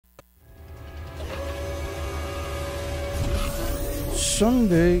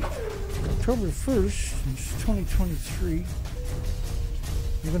Sunday, October 1st, it's 2023.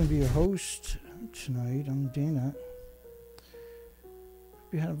 I'm going to be a host tonight. I'm Dana.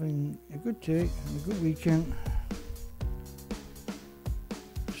 Be having a good day and a good weekend.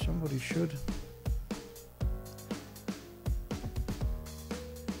 Somebody should.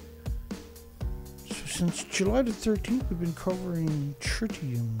 So since July the 13th, we've been covering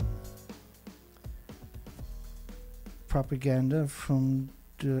tritium propaganda from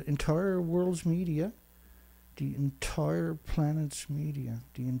the entire world's media, the entire planet's media,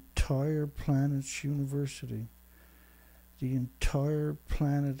 the entire planet's university, the entire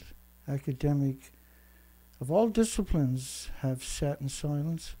planet academic of all disciplines have sat in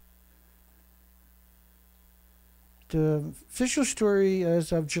silence. The official story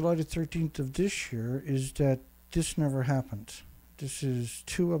as of July the 13th of this year is that this never happened. This is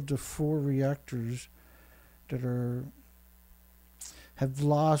 2 of the 4 reactors that have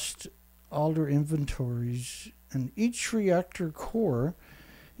lost all their inventories, and each reactor core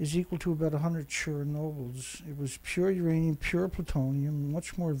is equal to about 100 Chernobyls. It was pure uranium, pure plutonium,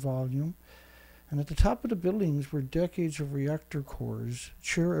 much more volume. And at the top of the buildings were decades of reactor cores.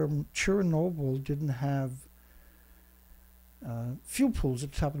 Chernobyl didn't have fuel pools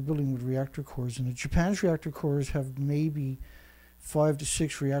at the top of the building with reactor cores. And Japan's reactor cores have maybe 5 to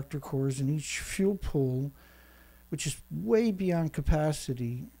 6 reactor cores in each fuel pool, which is way beyond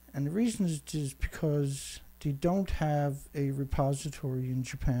capacity. And the reason is because they don't have a repository in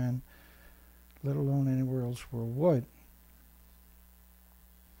Japan, let alone anywhere else worldwide.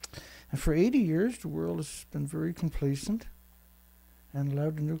 And for 80 years, the world has been very complacent and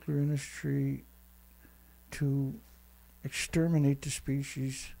allowed the nuclear industry to exterminate the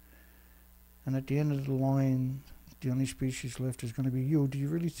species. And at the end of the line, the only species left is going to be you. Do you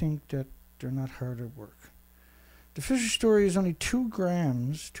really think that they're not hard at work? The official story is only 2.2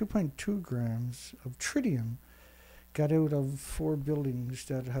 grams of tritium got out of 4 buildings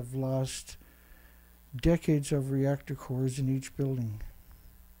that have lost decades of reactor cores in each building.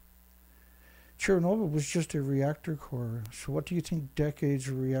 Chernobyl was just a reactor core. So what do you think decades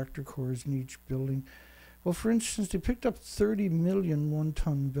of reactor cores in each building? Well, for instance, they picked up 30 million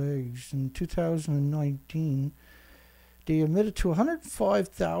one-ton bags. In 2019, they admitted to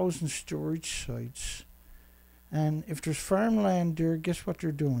 105,000 storage sites. And if there's farmland there, guess what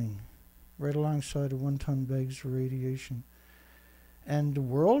they're doing? Right alongside the 1-ton bags of radiation. And the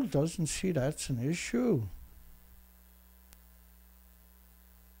world doesn't see that's an issue.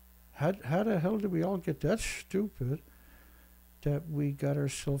 How the hell did we all get that stupid that we got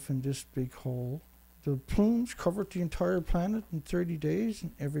ourselves in this big hole? The plumes covered the entire planet in 30 days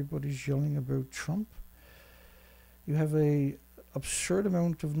and everybody's yelling about Trump. You have a absurd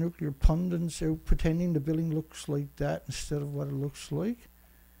amount of nuclear pundits out pretending the building looks like that instead of what it looks like.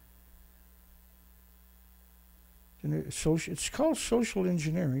 It's called social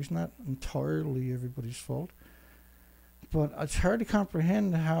engineering. It's not entirely everybody's fault. But it's hard to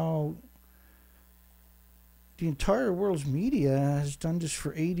comprehend how the entire world's media has done this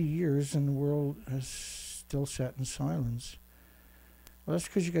for 80 years and the world has still sat in silence. Well, that's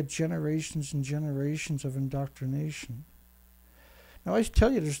because you got generations and generations of indoctrination. Now, I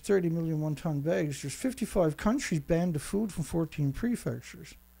tell you, there's 30 million one-ton bags. There's 55 countries banned the food from 14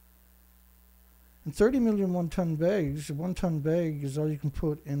 prefectures. And 30 million one-ton bags, a one-ton bag is all you can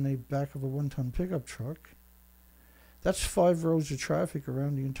put in the back of a one-ton pickup truck. That's 5 rows of traffic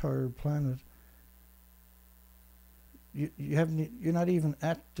around the entire planet. You're not even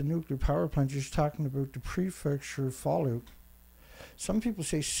at the nuclear power plant. You're just talking about the prefecture fallout. Some people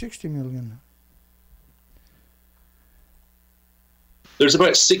say 60 million. There's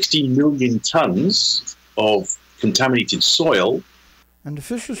about 60 million tons of contaminated soil. And the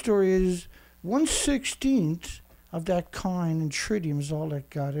official story is 1/16 of that kind in tritium is all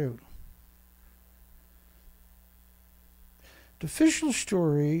that got out. The official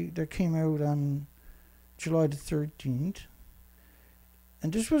story that came out on July the 13th,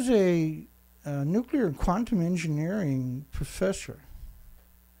 and this was a nuclear and quantum engineering professor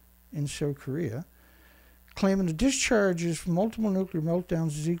in South Korea, claiming the discharges from multiple nuclear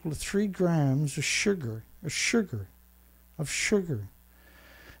meltdowns is equal to 3 grams of sugar.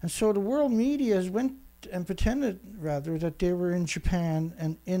 And so the world media has went and pretended, rather, that they were in Japan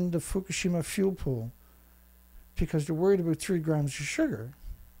and in the Fukushima fuel pool because they're worried about 3 grams of sugar.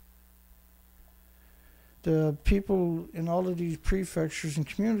 The people in all of these prefectures and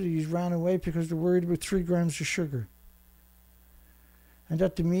communities ran away because they're worried about 3 grams of sugar. And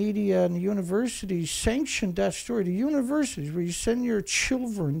that the media and the universities sanctioned that story. The universities, where you send your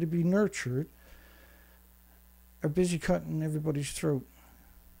children to be nurtured, are busy cutting everybody's throat.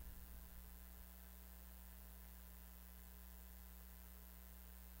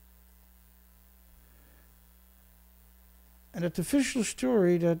 And that the official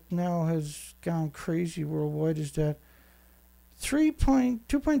story that now has gone crazy worldwide is that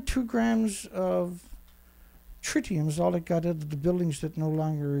 2.2 grams of tritium is all it got out of the buildings that no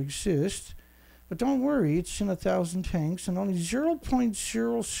longer exist. But don't worry, it's in 1,000 tanks, and only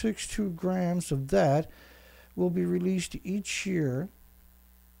 0.062 grams of that will be released each year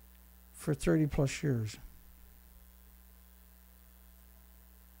for 30 plus years.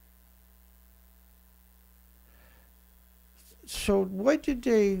 So why did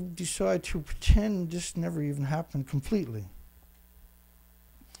they decide to pretend this never even happened completely?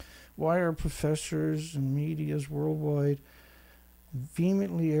 Why are professors and medias worldwide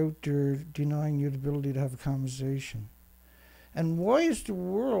vehemently out there denying you the ability to have a conversation? And why is the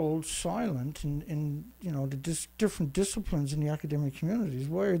world silent in the different disciplines in the academic communities?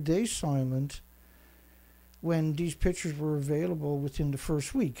 Why are they silent when these pictures were available within the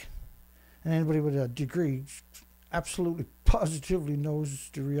first week? And anybody with a degree absolutely positively knows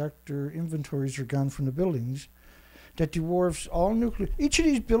the reactor inventories are gone from the buildings, that dwarfs all nuclear. Each of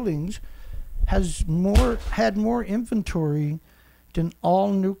these buildings had more inventory than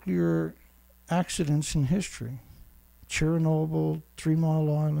all nuclear accidents in history. Chernobyl, 3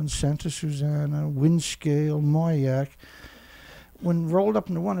 Mile Island, Santa Susana, Windscale, Mayak, when rolled up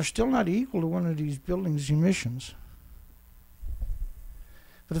into one, are still not equal to one of these buildings' emissions.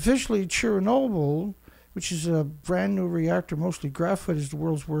 But officially, Chernobyl, which is a brand new reactor, mostly graphite, is the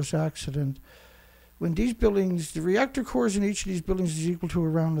world's worst accident. When these buildings, the reactor cores in each of these buildings is equal to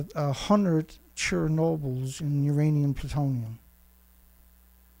around 100 Chernobyls in uranium plutonium.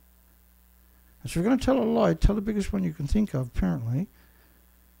 And so if you're going to tell a lie, tell the biggest one you can think of, apparently.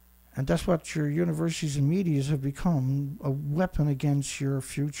 And that's what your universities and medias have become, a weapon against your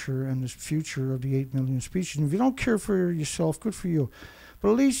future and the future of the 8 million species. And if you don't care for yourself, good for you.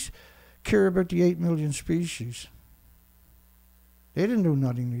 But at least care about the 8 million species. They didn't do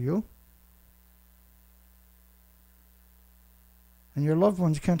nothing to you. And your loved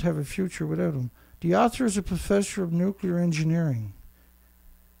ones can't have a future without them. The author is a professor of nuclear engineering.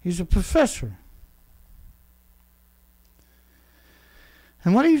 He's a professor.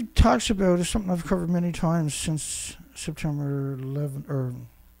 And what he talks about is something I've covered many times since September 11, or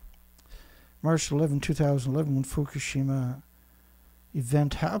March 11, 2011, when Fukushima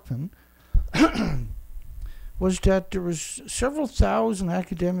event happened, was that there was several thousand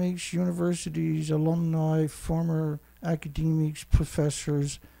academics, universities, alumni, former academics,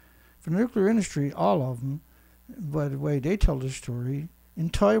 professors from the nuclear industry, all of them, by the way they tell the story,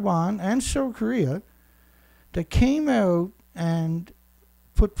 in Taiwan and South Korea, that came out and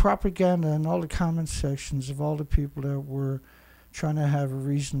put propaganda in all the comment sections of all the people that were trying to have a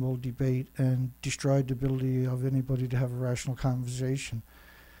reasonable debate and destroyed the ability of anybody to have a rational conversation.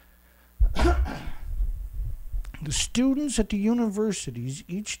 The students at the universities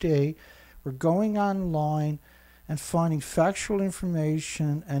each day were going online and finding factual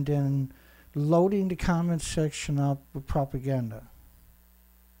information and then loading the comment section up with propaganda.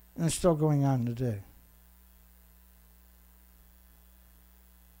 And it's still going on today.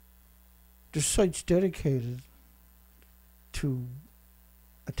 There's sites dedicated to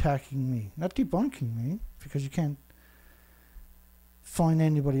attacking me, not debunking me, because you can't find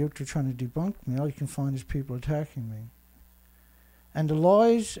anybody out there trying to debunk me. All you can find is people attacking me. And the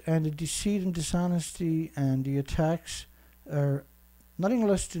lies and the deceit and dishonesty and the attacks are nothing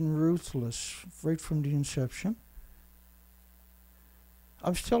less than ruthless right from the inception.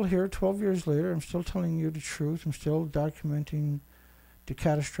 I'm still here 12 years later. I'm still telling you the truth. I'm still documenting the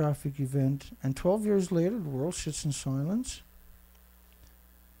catastrophic event. And 12 years later, the world sits in silence.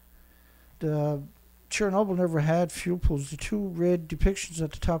 The Chernobyl never had fuel pools. The two red depictions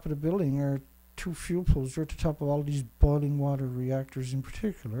at the top of the building are two fuel pools. They're at the top of all these boiling water reactors in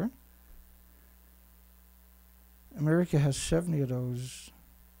particular. America has 70 of those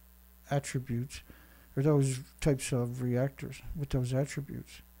attributes, or those types of reactors with those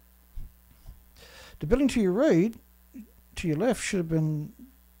attributes. The building to your right, to your left, should have been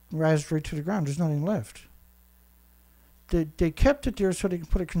razed right to the ground. There's nothing left. They kept it there so they can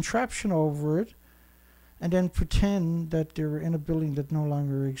put a contraption over it and then pretend that they were in a building that no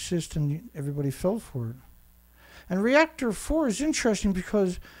longer exists, and everybody fell for it. And reactor 4 is interesting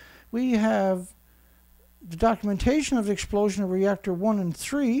because we have the documentation of the explosion of reactor 1 and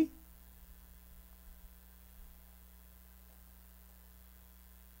 3,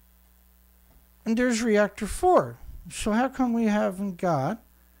 and there's reactor 4. So how come we haven't got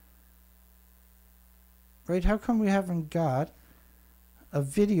right? How come we haven't got a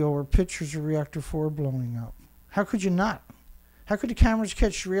video or pictures of reactor 4 blowing up? How could you not? How could the cameras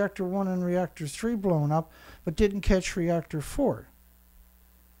catch reactor 1 and reactor 3 blowing up, but didn't catch reactor 4?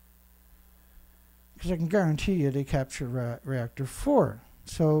 Because I can guarantee you they captured reactor 4.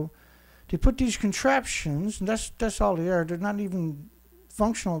 So they put these contraptions, and that's all they are. They're not even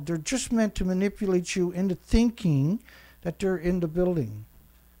functional. They're just meant to manipulate you into thinking that they're in the building.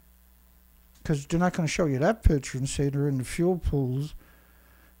 Because they're not going to show you that picture and say they're in the fuel pools.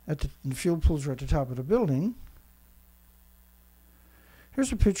 The fuel pools are at the top of the building.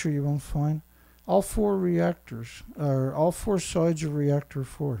 Here's a picture you won't find. All 4 reactors, or all 4 sides of reactor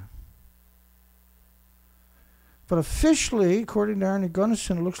 4. But officially, according to Arnie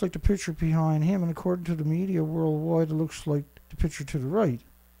Gunnison, it looks like the picture behind him, and according to the media worldwide, it looks like the picture to the right.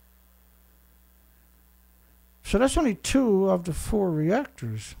 So that's only 2 of the 4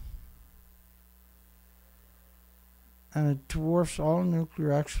 reactors. And it dwarfs all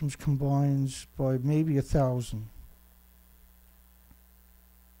nuclear accidents combined by maybe 1,000.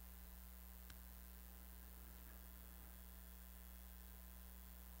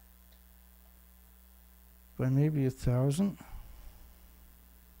 By maybe 1,000.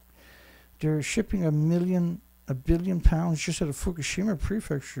 They're shipping a billion pounds just out of Fukushima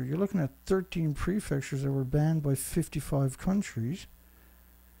prefecture. You're looking at 13 prefectures that were banned by 55 countries.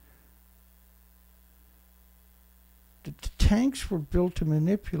 The tanks were built to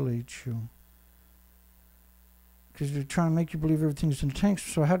manipulate you, because they're trying to make you believe everything's in the tanks.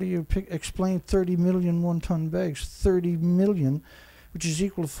 So how do you explain 30 million one-ton bags? 30 million, which is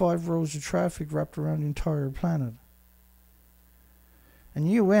equal to 5 rows of traffic wrapped around the entire planet.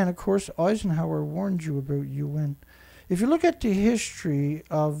 And UN, of course, Eisenhower warned you about UN. If you look at the history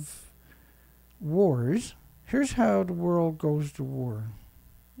of wars, here's how the world goes to war.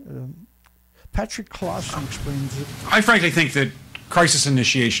 Patrick Clausen explains it. I frankly think that crisis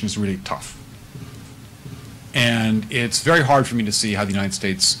initiation is really tough. And it's very hard for me to see how the United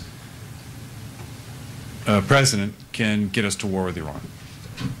States president can get us to war with Iran.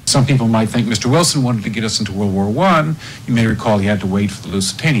 Some people might think Mr. Wilson wanted to get us into World War I. You may recall he had to wait for the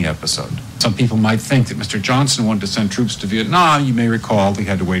Lusitania episode. Some people might think that Mr. Johnson wanted to send troops to Vietnam. You may recall he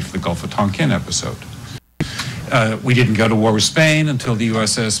had to wait for the Gulf of Tonkin episode. We didn't go to war with Spain until the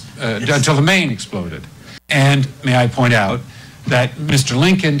until the Maine exploded. And may I point out that Mr.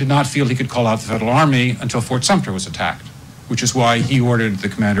 Lincoln did not feel he could call out the Federal Army until Fort Sumter was attacked, which is why he ordered the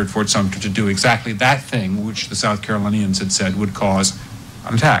commander at Fort Sumter to do exactly that thing which the South Carolinians had said would cause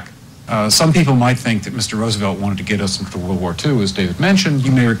an attack. Some people might think that Mr. Roosevelt wanted to get us into World War II, as David mentioned.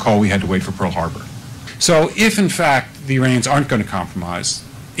 You may recall we had to wait for Pearl Harbor. So if, in fact, the Iranians aren't going to compromise,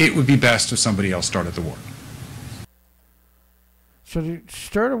 it would be best if somebody else started the war. So they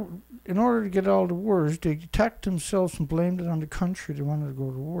started, in order to get all the wars, they attacked themselves and blamed it on the country they wanted to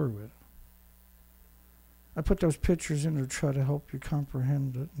go to war with. I put those pictures in there to try to help you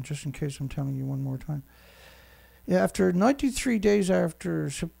comprehend it, and just in case I'm telling you one more time. Yeah, after 93 days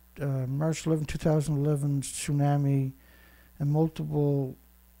after March 11, 2011 tsunami and multiple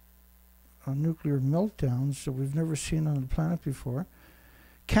nuclear meltdowns that we've never seen on the planet before,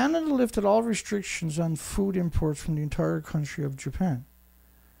 Canada lifted all restrictions on food imports from the entire country of Japan.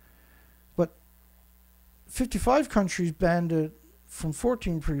 But 55 countries banned it from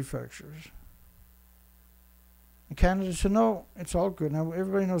 14 prefectures. And Canada said, no, it's all good. Now,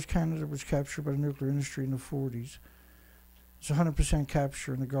 everybody knows Canada was captured by the nuclear industry in the 40s. It's 100%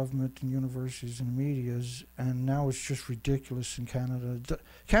 capture in the government and universities and the medias, and now it's just ridiculous in Canada.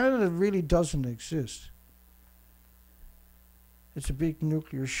 Canada really doesn't exist. It's a big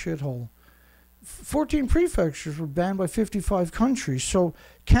nuclear shithole. 14 prefectures were banned by 55 countries. So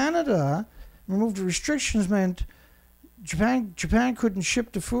Canada removed the restrictions, meant Japan couldn't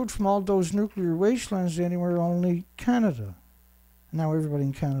ship the food from all those nuclear wastelands anywhere, only Canada. Now everybody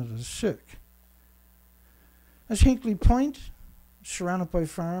in Canada is sick. That's Hinkley Point, surrounded by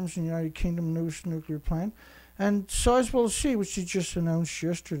farms in the United Kingdom, newest nuclear plant. And Sizewell C, which they just announced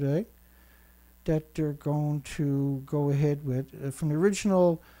yesterday, that they're going to go ahead with. From the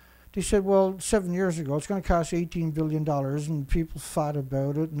original, they said, well, 7 years ago, it's going to cost $18 billion, and people fought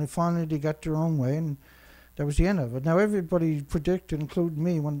about it, and finally they got their own way, and that was the end of it. Now, everybody predicted, including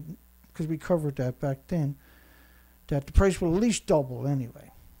me, because we covered that back then, that the price will at least double anyway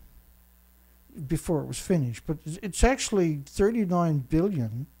before it was finished. But it's actually $39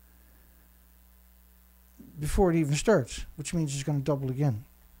 billion before it even starts, which means it's going to double again.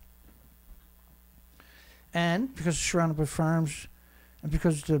 And because it's surrounded by farms, and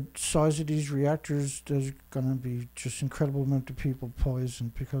because the size of these reactors, there's going to be just incredible amount of people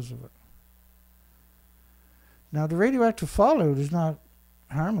poisoned because of it. Now, the radioactive fallout is not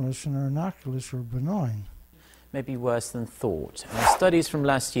harmless and innocuous or benign. May be worse than thought. Studies from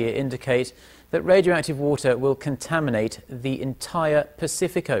last year indicate that radioactive water will contaminate the entire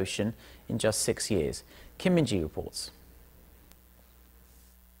Pacific Ocean in just 6 years. Kim Min-ji reports.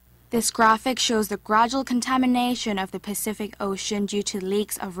 This graphic shows the gradual contamination of the Pacific Ocean due to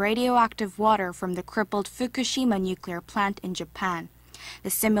leaks of radioactive water from the crippled Fukushima nuclear plant in Japan. The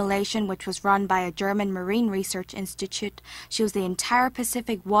simulation, which was run by a German marine research institute, shows the entire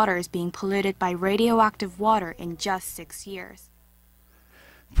Pacific waters being polluted by radioactive water in just 6 years.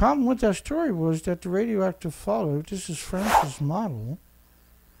 The problem with that story was that the radioactive fallout, this is France's model,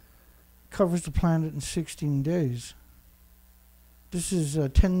 covers the planet in 16 days. This is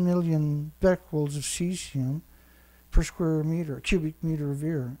 10 million becquerels of cesium per square meter, cubic meter of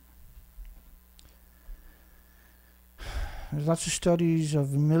air. There's lots of studies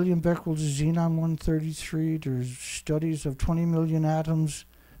of 1 million becquerels of Xenon-133. There's studies of 20 million atoms,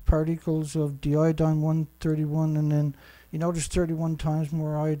 particles of the Iodine-131, and then you notice 31 times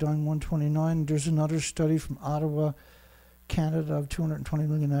more Iodine-129. There's another study from Ottawa, Canada, of 220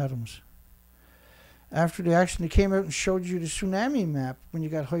 million atoms. After the accident, they came out and showed you the tsunami map. When you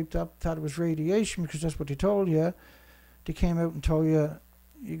got hyped up, thought it was radiation because that's what they told you. They came out and told you,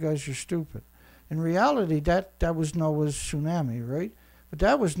 you guys are stupid. In reality, that was Noah's tsunami, right? But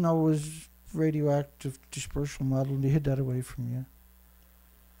that was Noah's radioactive dispersal model, and they hid that away from you.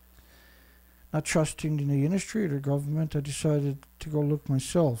 Not trusting in the industry or the government, I decided to go look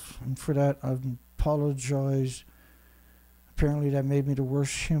myself. And for that, I apologize. Apparently, that made me the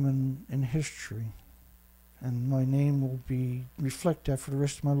worst human in history. And my name will reflect that for the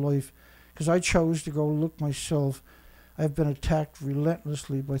rest of my life, because I chose to go look myself. I've been attacked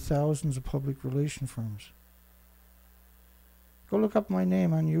relentlessly by thousands of public relation firms. Go look up my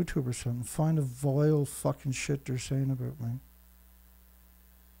name on YouTube or something. Find the vile fucking shit they're saying about me.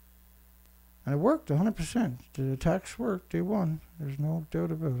 And it worked 100%. The attacks worked. They won. There's no doubt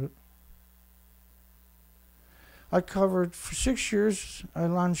about it. I covered, for 6 years, I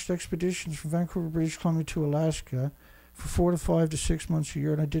launched expeditions from Vancouver, British Columbia to Alaska for 4 to 5 to 6 months a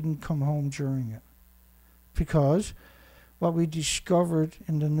year, and I didn't come home during it. Because what we discovered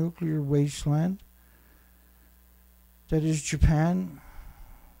in the nuclear wasteland, that is Japan,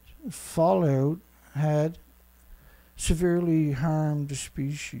 fallout had severely harmed the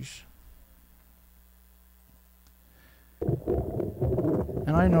species.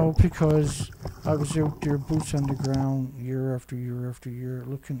 And I know because I was out there, boots on the ground, year after year after year,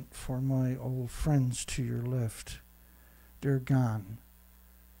 looking for my old friends to your left. They're gone.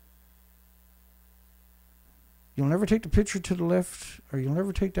 You'll never take the picture to the left, or you'll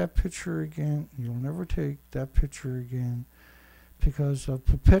never take that picture again. You'll never take that picture again because of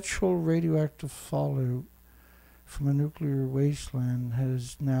perpetual radioactive fallout from a nuclear wasteland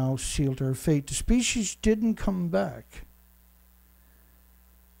has now sealed our fate. The species didn't come back.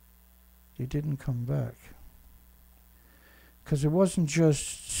 They didn't come back. Because it wasn't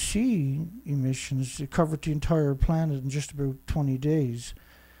just sea emissions, it covered the entire planet in just about 20 days.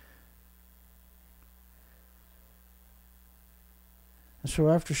 And so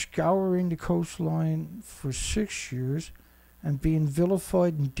after scouring the coastline for 6 years and being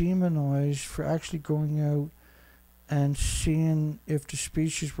vilified and demonized for actually going out and seeing if the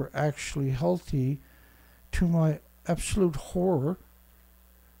species were actually healthy, to my absolute horror,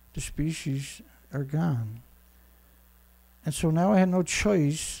 the species are gone. And so now I had no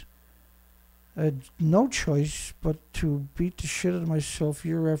choice but to beat the shit out of myself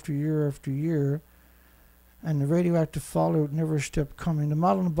year after year after year. And the radioactive fallout never stopped coming. The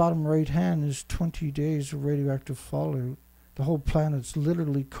model on the bottom right hand is 20 days of radioactive fallout. The whole planet's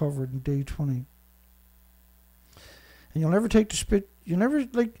literally covered in day 20. And you'll never take the spit. You never,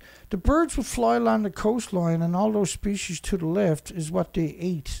 like, the birds would fly along the coastline, and all those species to the left is what they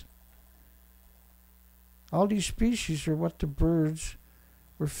ate. All these species are what the birds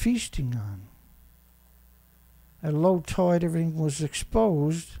were feasting on. At low tide, everything was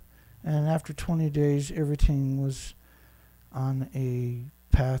exposed, and after 20 days, everything was on a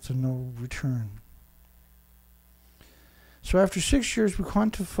path of no return. So after 6 years, we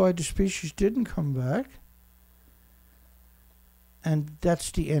quantified the species didn't come back. And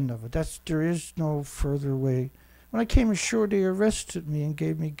that's the end of it. There is no further way. When I came ashore, they arrested me and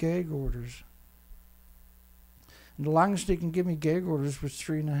gave me gag orders. And the longest they can give me gag orders was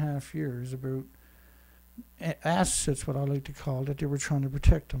 3.5 years, about assets, what I like to call, that they were trying to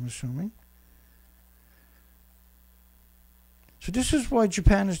protect, I'm assuming. So this is why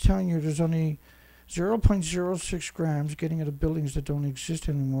Japan is telling you there's only 0.06 grams getting out of buildings that don't exist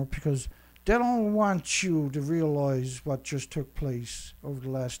anymore, because They don't want you to realize what just took place over the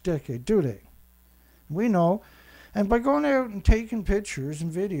last decade, do they? We know. And by going out and taking pictures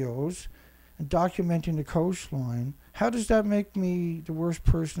and videos and documenting the coastline, how does that make me the worst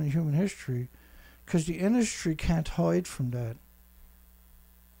person in human history? Because the industry can't hide from that.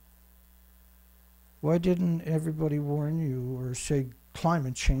 Why didn't everybody warn you or say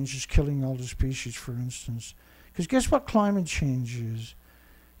climate change is killing all the species, for instance? Because guess what climate change is?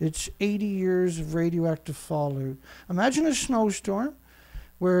 It's 80 years of radioactive fallout. Imagine a snowstorm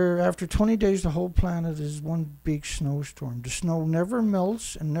where after 20 days the whole planet is one big snowstorm. The snow never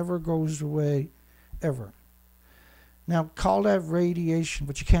melts and never goes away, ever. Now, call that radiation,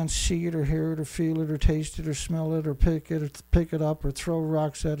 but you can't see it or hear it or feel it or taste it or smell it or pick it up or throw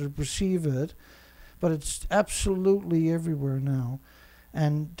rocks at it or perceive it. But it's absolutely everywhere now.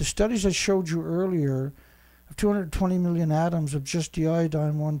 And the studies I showed you earlier of 220 million atoms of just the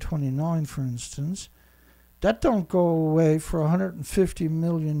iodine-129, for instance, that don't go away for 150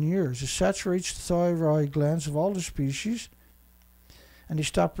 million years. It saturates the thyroid glands of all the species, and they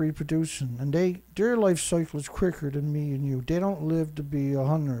stop reproducing. And their life cycle is quicker than me and you. They don't live to be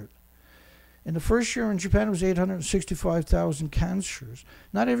 100. In the first year in Japan, it was 865,000 cancers.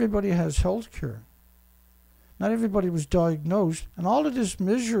 Not everybody has health care. Not everybody was diagnosed. And all of this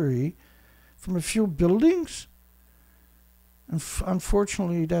misery from a few buildings, and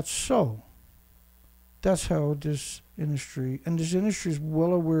unfortunately that's so. That's how this industry is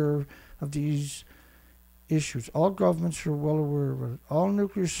well aware of these issues. All governments are well aware of it. All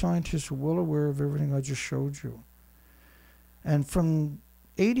nuclear scientists are well aware of everything I just showed you. And from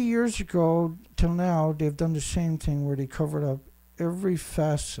 80 years ago till now, they've done the same thing where they covered up every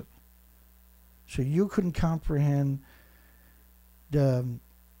facet. So you couldn't comprehend the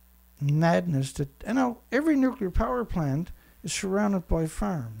madness that, every nuclear power plant is surrounded by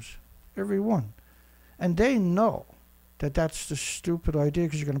farms. Every one. And they know that that's the stupid idea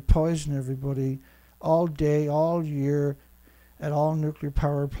because you're going to poison everybody all day, all year, at all nuclear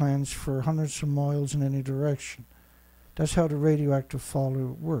power plants for hundreds of miles in any direction. That's how the radioactive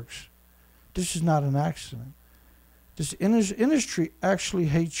fallout works. This is not an accident. This industry actually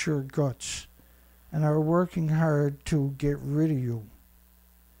hates your guts and are working hard to get rid of you.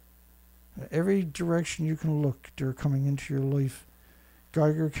 Every direction you can look, they're coming into your life.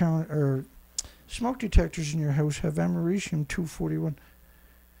 Geiger count or smoke detectors in your house have americium-241.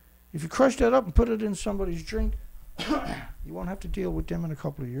 If you crush that up and put it in somebody's drink, you won't have to deal with them in a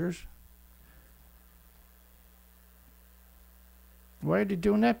couple of years. Why are they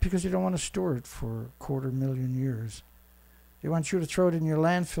doing that? Because they don't want to store it for 250,000 years. They want you to throw it in your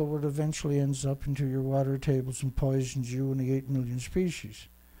landfill where it eventually ends up into your water tables and poisons you and the 8 million species.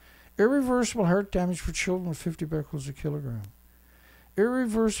 Irreversible heart damage for children with 50 becquerels a kilogram.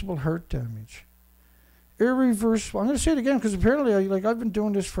 Irreversible heart damage. Irreversible. I'm going to say it again because apparently I've been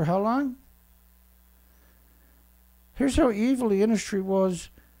doing this for how long? Here's how evil the industry was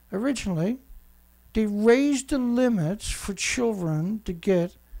originally. They raised the limits for children to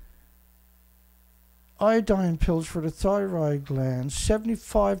get iodine pills for the thyroid glands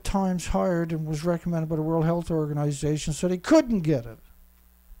 75 times higher than was recommended by the World Health Organization, so they couldn't get it.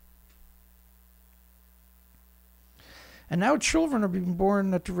 And now children are being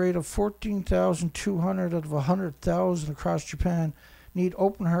born at the rate of 14,200 out of 100,000 across Japan need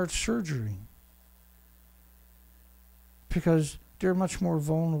open heart surgery because they're much more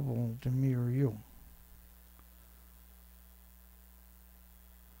vulnerable than me or you.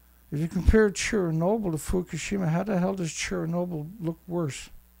 If you compare Chernobyl to Fukushima, how the hell does Chernobyl look worse?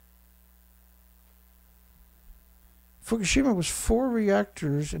 Fukushima was 4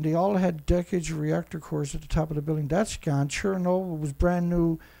 reactors, and they all had decades of reactor cores at the top of the building. That's gone. Chernobyl was brand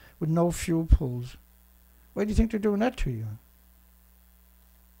new with no fuel pools. Why do you think they're doing that to you?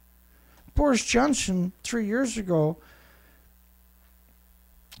 Boris Johnson, 3 years ago,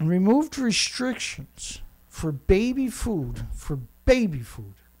 removed restrictions for baby food,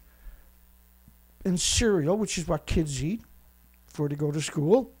 and cereal, which is what kids eat before they go to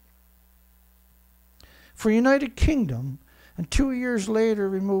school, for United Kingdom, and 2 years later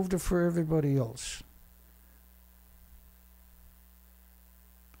removed it for everybody else.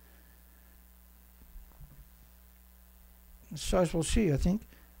 So as we'll see, I think,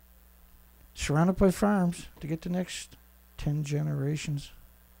 surrounded by farms to get the next 10 generations.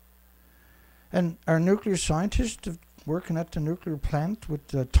 And are nuclear scientists working at the nuclear plant with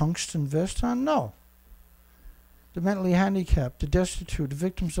the tungsten vest on? No. The mentally handicapped, the destitute, the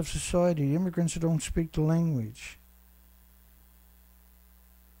victims of society, the immigrants who don't speak the language.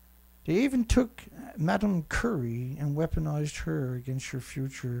 They even took Madame Curie and weaponized her against your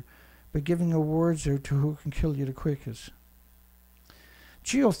future by giving awards out to who can kill you the quickest.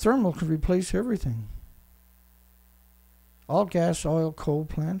 Geothermal can replace everything. All gas, oil, coal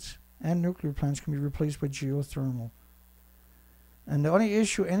plants and nuclear plants can be replaced by geothermal. And the only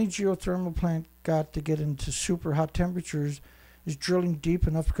issue any geothermal plant got to get into super hot temperatures is drilling deep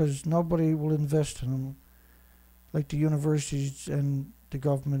enough, because nobody will invest in them, like the universities and the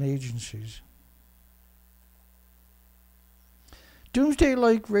government agencies.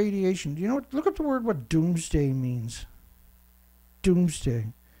 Doomsday-like radiation. You know what? Look up the word what doomsday means.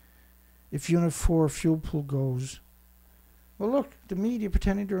 Doomsday. If Unit 4 fuel pool goes. Well, look, the media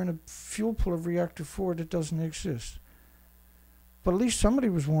pretending they're in a fuel pool of Reactor 4 that doesn't exist. But at least somebody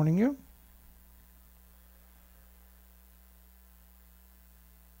was warning you.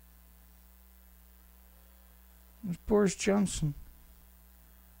 It was Boris Johnson.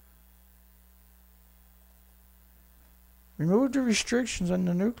 Remove the restrictions on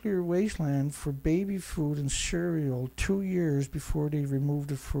the nuclear wasteland for baby food and cereal 2 years before they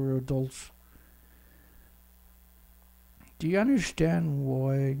removed it for adults. Do you understand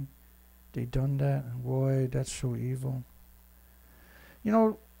why they done that and why that's so evil? You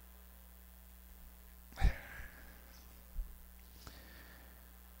know,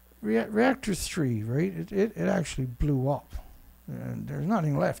 Reactor 3, right? It actually blew up. There's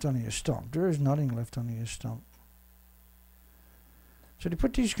nothing left on the stump. There is nothing left on the stump. So they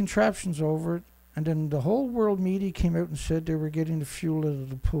put these contraptions over it, and then the whole world media came out and said they were getting the fuel out of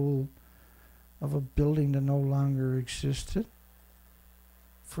the pool of a building that no longer existed.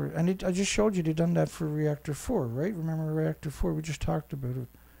 I just showed you they done that for Reactor 4, right? Remember Reactor 4? We just talked about it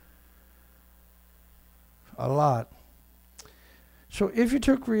a lot. So if you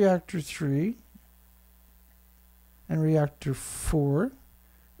took Reactor 3 and Reactor 4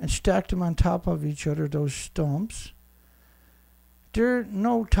 and stacked them on top of each other, those stumps, they're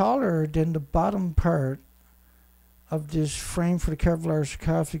no taller than the bottom part of this frame for the Kevlar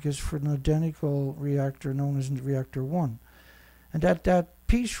sarcophagus for an identical reactor known as Reactor 1. And that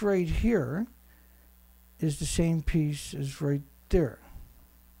piece right here is the same piece as right there.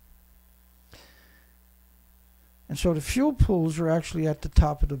 And so the fuel pools are actually at the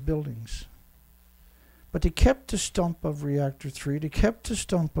top of the buildings. But they kept the stump of Reactor 3, they kept the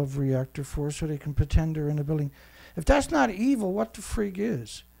stump of Reactor 4 so they can pretend they're in a building. If that's not evil, what the frig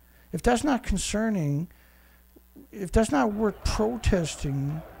is? If that's not concerning, if that's not worth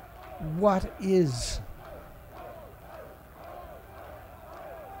protesting, what is?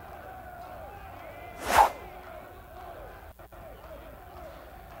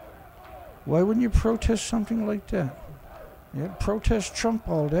 Why wouldn't you protest something like that? Yeah, protest Trump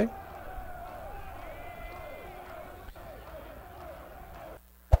all day.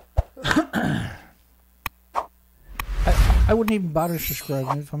 I wouldn't even bother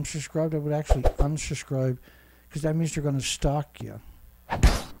subscribing. If I'm subscribed, I would actually unsubscribe, because that means they're going to stalk you.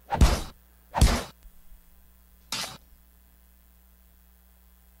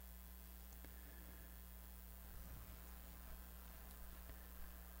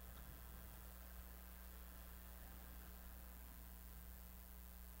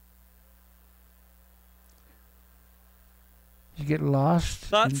 You get lost.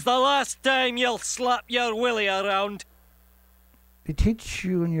 That's the last time you'll slap your willy around. They teach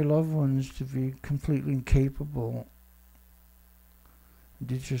you and your loved ones to be completely incapable.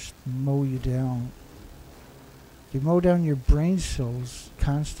 They just mow you down. They mow down your brain cells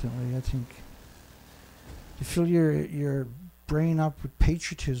constantly, I think. They fill your brain up with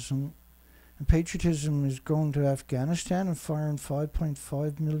patriotism. And patriotism is going to Afghanistan and firing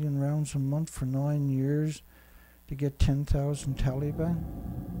 5.5 million rounds a month for 9 years to get 10,000 Taliban.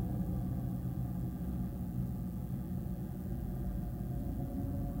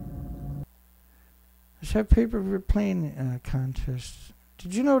 Let's have paper plane contests.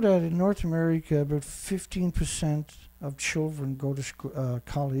 Did you know that in North America, about 15% of children go to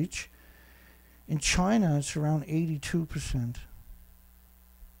college? In China, it's around 82%.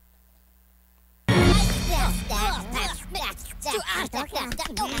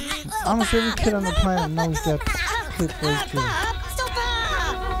 Almost every kid on the planet knows that clip right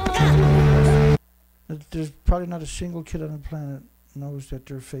there. There's probably not a single kid on the planet knows that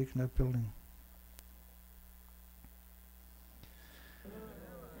they're faking that building.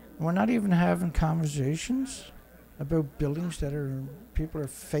 We're not even having conversations about buildings that are people are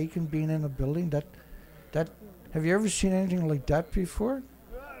faking being in a building. That have you ever seen anything like that before?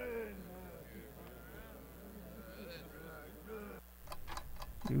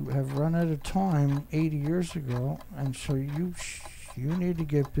 You have run out of time 80 years ago, and so you need to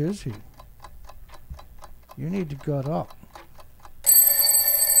get busy. You need to gut up.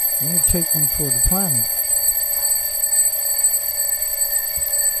 You need to take one for the planet.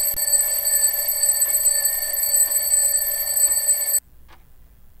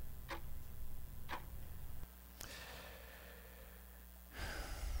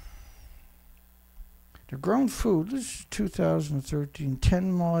 They're grown food. This is 2013,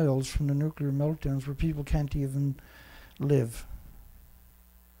 10 miles from the nuclear meltdowns where people can't even live.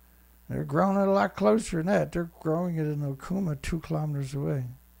 They're growing it a lot closer than that. They're growing it in Okuma, 2 kilometers away.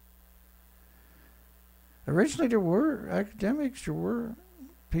 Originally there were academics, there were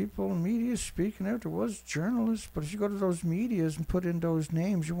people in media speaking out, there was journalists, but if you go to those medias and put in those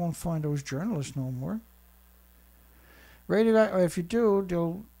names, you won't find those journalists no more. If you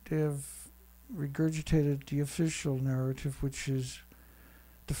do, they've regurgitated the official narrative, which is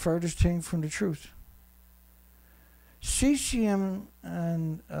the farthest thing from the truth. Cesium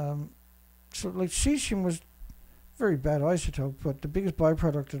and cesium was very bad isotope, but the biggest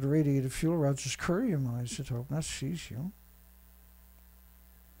byproduct of the radiated fuel rods is curium isotope, not cesium.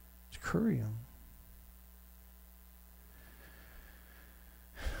 It's curium.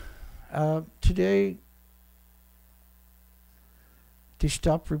 Today, they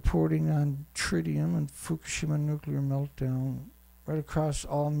stopped reporting on tritium and Fukushima nuclear meltdown right across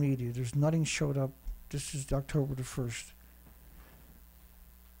all media. There's nothing showed up. This is October the 1st.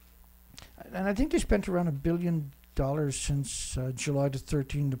 And I think they spent around $1 billion since July the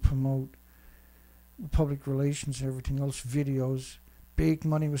 13th to promote public relations and everything else, videos. Big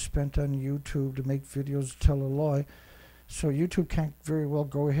money was spent on YouTube to make videos tell a lie. So YouTube can't very well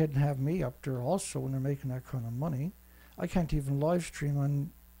go ahead and have me up there also when they're making that kind of money. I can't even live stream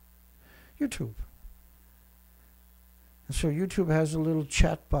on YouTube. And so YouTube has a little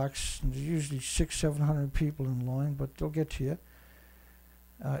chat box, and there's usually 600-700 people in line, but they'll get to you.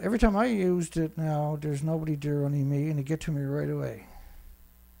 Every time I used it now, there's nobody there, only me, and they get to me right away.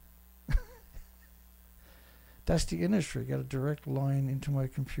 That's the industry. Got a direct line into my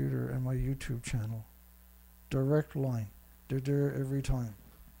computer and my YouTube channel. Direct line. They're there every time.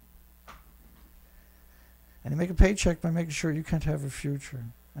 And they make a paycheck by making sure you can't have a future.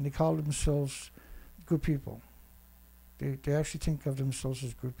 And they call themselves good people. They actually think of themselves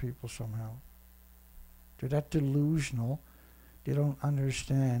as good people somehow. They're that delusional. They don't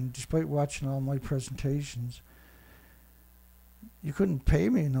understand. Despite watching all my presentations, you couldn't pay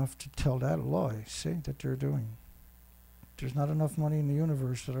me enough to tell that lie, see, that they're doing. There's not enough money in the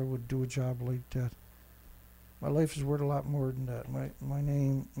universe that I would do a job like that. My life is worth a lot more than that. My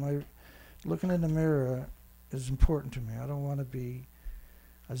name, looking in the mirror is important to me. I don't want to be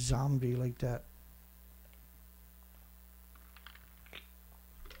a zombie like that.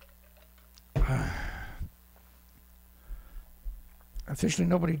 Officially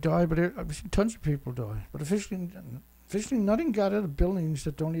nobody died, but I've seen tons of people die. But officially nothing got out of buildings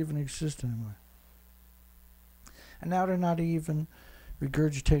that don't even exist anymore. And now they're not even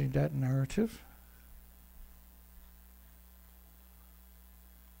regurgitating that narrative.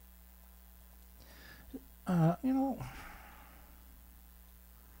 You know,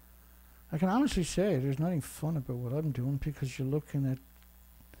 I can honestly say there's nothing fun about what I'm doing, because you're looking at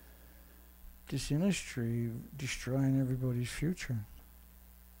this industry destroying everybody's future.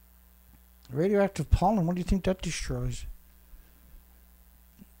 Radioactive pollen, what do you think that destroys?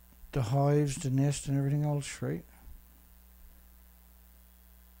 The hives, the nest, and everything else, right?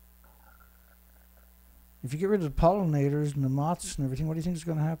 If you get rid of the pollinators and the moths and everything, what do you think is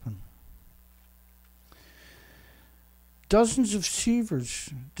going to happen? Dozens of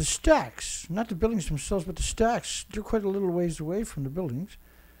Sieverts, the stacks, not the buildings themselves, but the stacks, they're quite a little ways away from the buildings.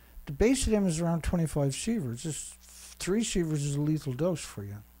 The base of them is around 25 Sieverts. Just 3 Sieverts is a lethal dose for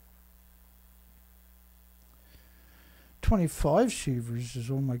you. 25 Sieverts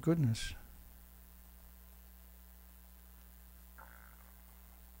is, oh my goodness.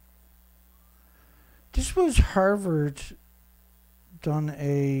 This was Harvard done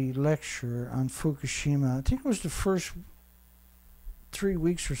a lecture on Fukushima. I think it was the first 3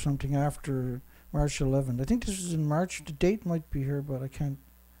 weeks or something after March 11th. I think this was in March. The date might be here, but I can't.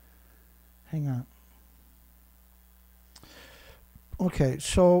 Hang on. Okay,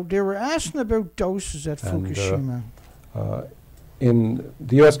 so they were asking about doses at Fukushima. In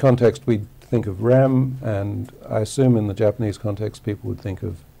the US context, we think of REM, and I assume in the Japanese context, people would think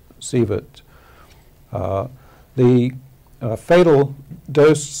of Sievert. The fatal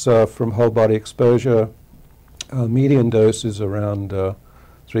dose from whole body exposure, median dose is around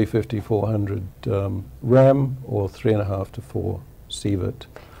 350, 400 REM, or 3.5 to 4 Sievert.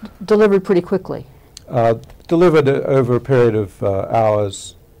 Delivered pretty quickly. Delivered over a period of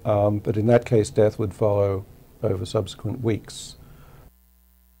hours, but in that case, death would follow over subsequent weeks.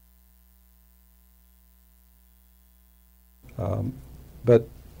 But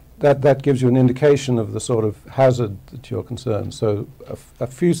that gives you an indication of the sort of hazard that you're concerned. So a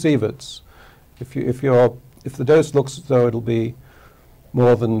few sieverts, if the dose looks as though it'll be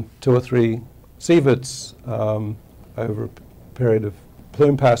more than 2 or 3 sieverts over a period of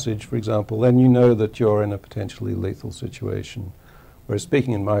plume passage, for example, then you know that you're in a potentially lethal situation. Whereas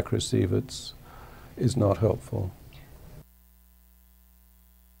speaking in microsieverts is not helpful.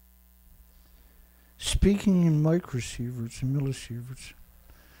 Speaking in microsieverts and millisieverts.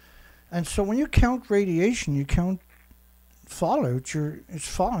 And so when you count radiation, you count fallout, it's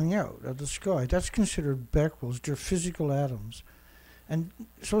falling out of the sky. That's considered becquerels. They're physical atoms. And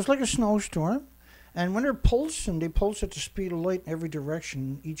so it's like a snowstorm. And when they're pulsing, they pulse at the speed of light in every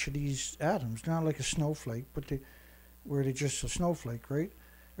direction, each of these atoms. Not like a snowflake, but where they're just a snowflake, right?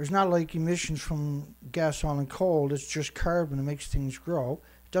 There's not like emissions from gas, oil, and coal. It's just carbon that makes things grow.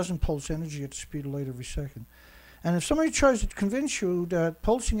 It doesn't pulse energy at the speed of light every second. And if somebody tries to convince you that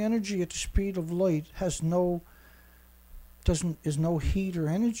pulsing energy at the speed of light is no heat or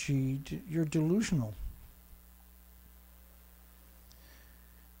energy, you're delusional.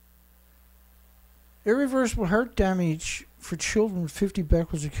 Irreversible heart damage for children with 50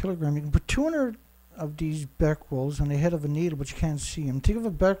 becquerels a kilogram. You can put 200 of these becquerels on the head of a needle, but you can't see them. Think of a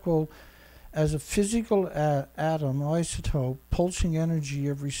becquerel as a physical atom, isotope, pulsing energy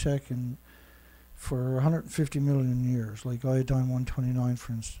every second for 150 million years, like iodine-129,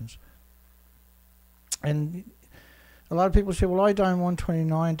 for instance. And a lot of people say, well,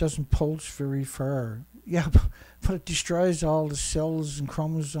 iodine-129 doesn't pulse very far. Yeah, but it destroys all the cells and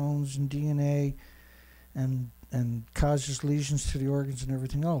chromosomes and DNA and causes lesions to the organs and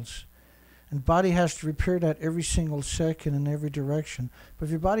everything else. And the body has to repair that every single second in every direction. But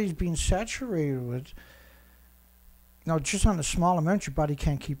if your body's being saturated with it, now just on a small amount, your body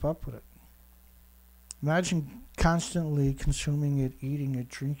can't keep up with it. Imagine constantly consuming it, eating it,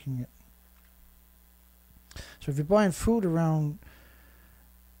 drinking it. So if you're buying food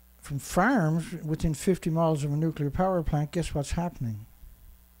from farms within 50 miles of a nuclear power plant, guess what's happening?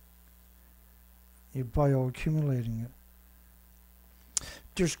 You're bioaccumulating it.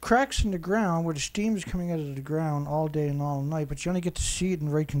 There's cracks in the ground where the steam is coming out of the ground all day and all night, but you only get to see it in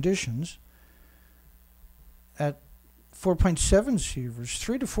the right conditions. At 4.7 sieverts,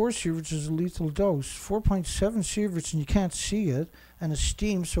 3 to 4 sieverts is a lethal dose. 4.7 sieverts and you can't see it, and it's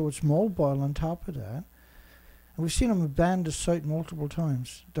steam, so it's mobile on top of that. And we've seen them abandon the site multiple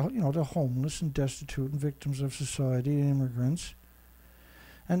times. The homeless and destitute and victims of society, immigrants.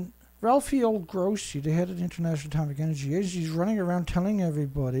 And Ralphie Old Grossi, the head of the International Atomic Energy Agency, is running around telling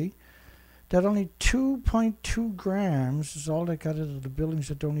everybody that only 2.2 grams is all that got out of the buildings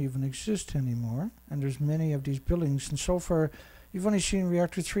that don't even exist anymore. And there's many of these buildings. And so far, you've only seen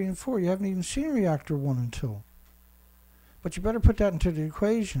reactor 3 and 4. You haven't even seen reactor 1 and 2. But you better put that into the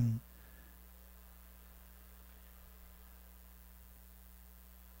equation.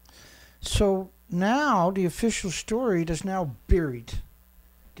 So now the official story is now buried.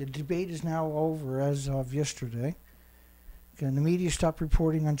 The debate is now over as of yesterday. And the media stopped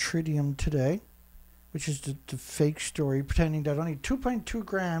reporting on tritium today, which is the fake story, pretending that only 2.2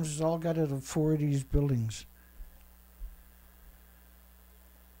 grams is all got out of 4 of these buildings.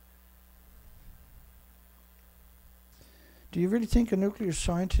 Do you really think a nuclear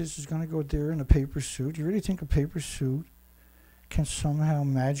scientist is going to go there in a paper suit? Do you really think a paper suit can somehow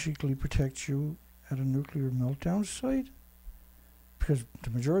magically protect you at a nuclear meltdown site? Because the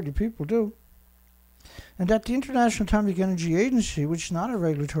majority of people do. And that the International Atomic Energy Agency, which is not a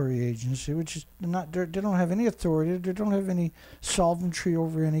regulatory agency, which is not, they don't have any authority, they don't have any sovereignty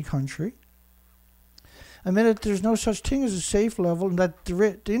over any country. Admit that there's no such thing as a safe level, and that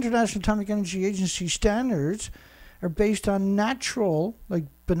the International Atomic Energy Agency standards are based on natural, like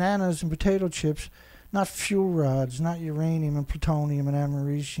bananas and potato chips, not fuel rods, not uranium and plutonium and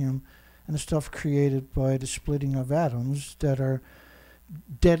americium and the stuff created by the splitting of atoms that are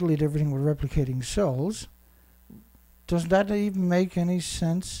deadly to everything with replicating cells. Does that even make any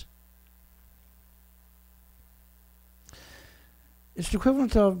sense? It's the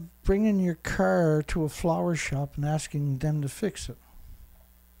equivalent of bringing your car to a flower shop and asking them to fix it.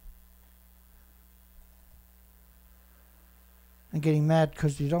 And getting mad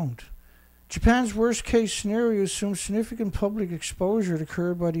because they don't. Japan's worst case scenario assumes significant public exposure to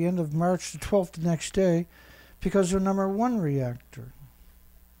occur by the end of March the 12th the next day because of number 1 reactor.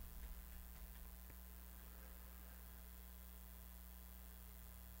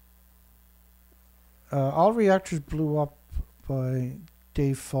 All reactors blew up by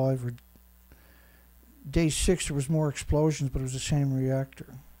day 5 or day 6. There was more explosions, but it was the same reactor.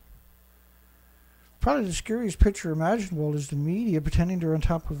 Probably the scariest picture imaginable is the media pretending they're on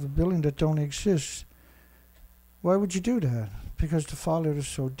top of a building that don't exist. Why would you do that? Because the fallout is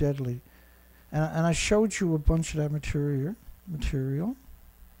so deadly. And I showed you a bunch of that material.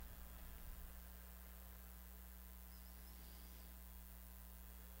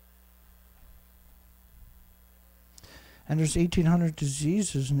 And there's 1,800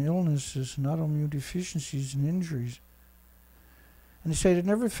 diseases and illnesses and autoimmune deficiencies and injuries. And they say they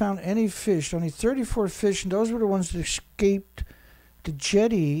never found any fish, only 34 fish, and those were the ones that escaped the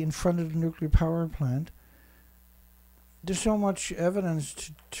jetty in front of the nuclear power plant. There's so much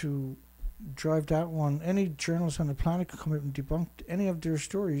evidence to drive that one. Any journalist on the planet could come out and debunk any of their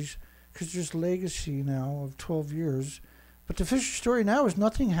stories because there's legacy now of 12 years. But the Fisher story now is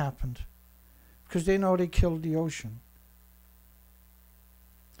nothing happened because they know they killed the ocean.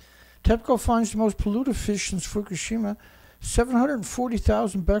 TEPCO finds the most polluted fish since Fukushima,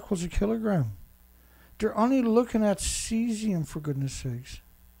 740,000 becquerels a kilogram. They're only looking at cesium, for goodness sakes.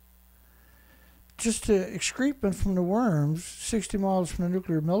 Just the excrement from the worms, 60 miles from the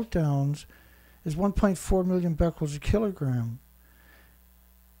nuclear meltdowns, is 1.4 million becquerels a kilogram.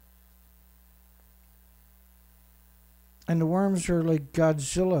 And the worms are like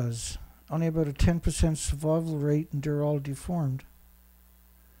Godzillas, only about a 10% survival rate, and they're all deformed.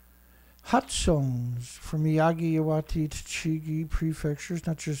 Hot zones from Miyagi, Iwate to Chigi prefectures,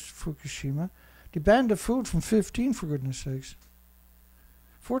 not just Fukushima. They banned the food from 15, for goodness sakes.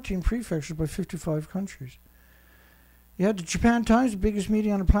 14 prefectures by 55 countries. You had the Japan Times, the biggest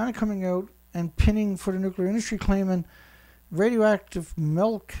media on the planet, coming out and pinning for the nuclear industry, claiming radioactive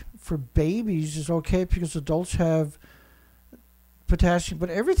milk for babies is okay because adults have potassium, but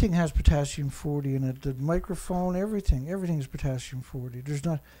everything has potassium-40 in it. The microphone, everything is potassium-40. There's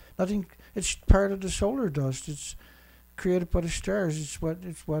nothing. It's part of the solar dust. It's created by the stars. It's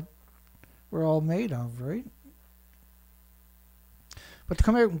what we're all made of, right? But to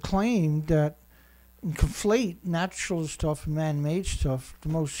come out and claim that and conflate natural stuff and man-made stuff, the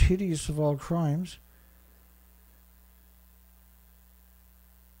most hideous of all crimes,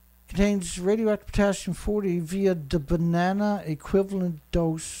 contains radioactive potassium-40 via the banana equivalent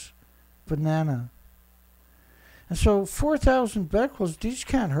dose banana. And so 4,000 becquerels, these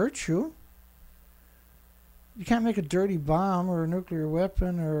can't hurt you. You can't make a dirty bomb or a nuclear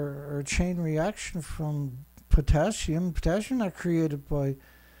weapon or a chain reaction from potassium. Potassium not created by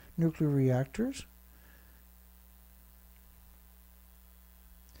nuclear reactors.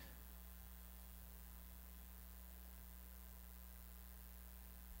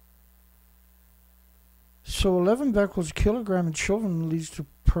 So 11 becquerels a kilogram in children leads to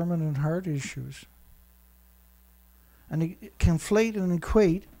permanent heart issues. And they conflate and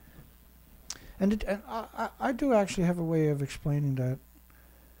equate. And I do actually have a way of explaining that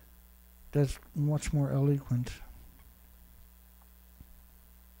that's much more eloquent.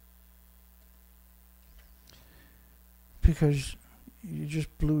 Because you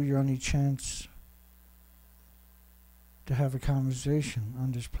just blew your only chance to have a conversation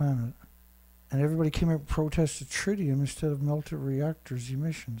on this planet. And everybody came out and protested tritium instead of melted reactors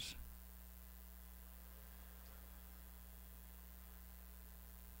emissions.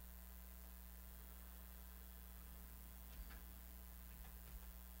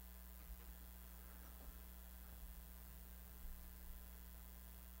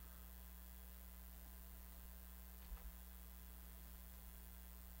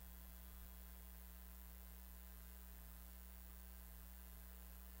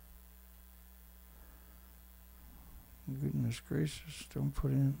 Goodness gracious, don't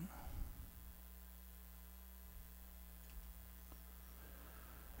put in.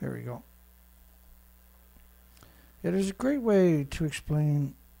 There we go. Yeah, there's a great way to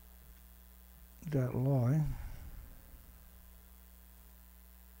explain that law. There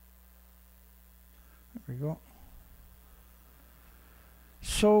we go.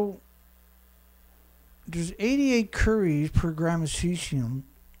 So, there's 88 curies per gram of cesium,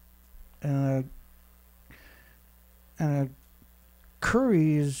 and a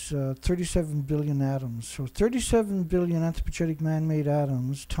curie is 37 billion atoms. So 37 billion anthropogenic man-made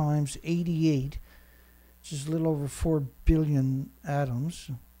atoms times 88, which is a little over 4 billion atoms,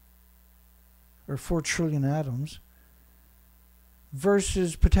 or 4 trillion atoms,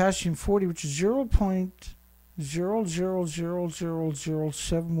 versus potassium-40, which is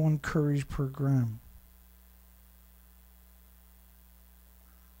 0.00000071 curies per gram.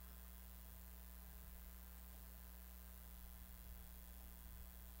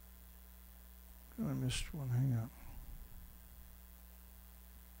 I missed one, hang on.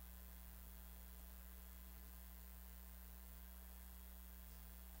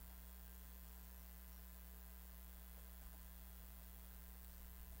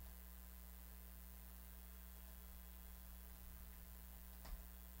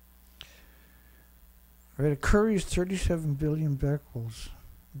 Right, a Curie is 37 billion becquerels.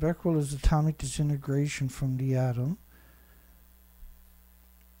 Becquerel is atomic disintegration from the atom.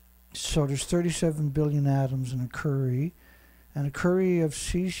 So there's 37 billion atoms in a Curie. And a Curie of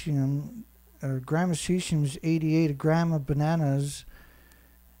cesium, a gram of cesium is 88. A gram of bananas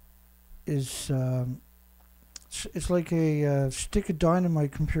is, it's like a stick of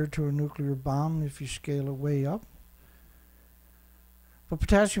dynamite compared to a nuclear bomb if you scale it way up. But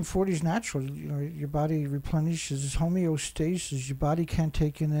potassium-40 is natural. You know, your body replenishes. It's homeostasis. Your body can't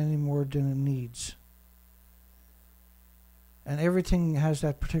take in any more than it needs. And everything has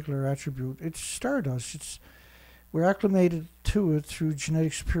that particular attribute. It's stardust. We're acclimated to it through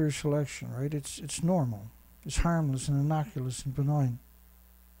genetic superior selection, right? It's normal. It's harmless and innocuous and benign.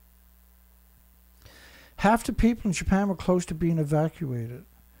 Half the people in Japan were close to being evacuated.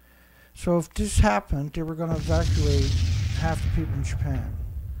 So if this happened, they were going to evacuate half the people in Japan.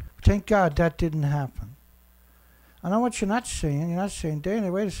 Thank God that didn't happen. I know what you're not saying. You're not saying,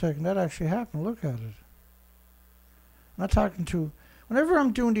 Dana, wait a second, that actually happened. Look at it. I'm not talking to... Whenever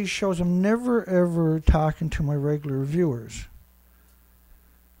I'm doing these shows, I'm never, ever talking to my regular viewers.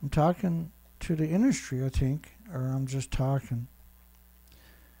 I'm talking to the industry, I think, or I'm just talking.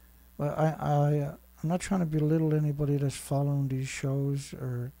 But I'm not trying to belittle anybody that's following these shows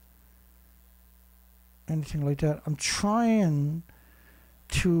or anything like that. I'm trying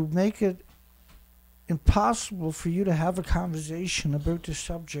to make it impossible for you to have a conversation about this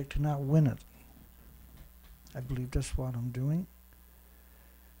subject and not win it. I believe that's what I'm doing.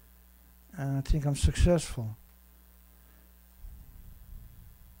 And I think I'm successful.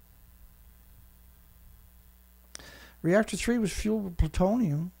 Reactor 3 was fueled with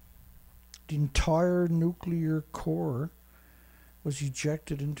plutonium. The entire nuclear core was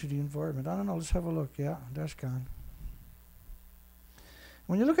ejected into the environment. I don't know, let's have a look. Yeah, that's gone.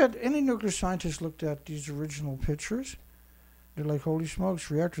 When you look at, any nuclear scientist looked at these original pictures, they're like, holy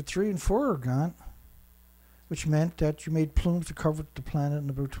smokes, reactor 3 and 4 are gone, which meant that you made plumes to cover the planet in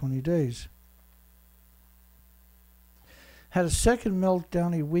about 20 days. Had a second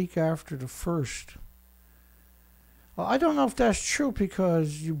meltdown a week after the first. Well, I don't know if that's true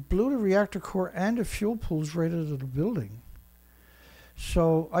because you blew the reactor core and the fuel pools right out of the building.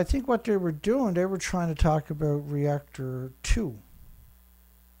 So I think what they were doing, they were trying to talk about reactor 2.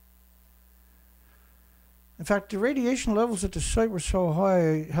 In fact, the radiation levels at the site were so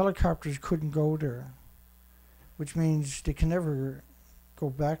high, helicopters couldn't go there, which means they can never go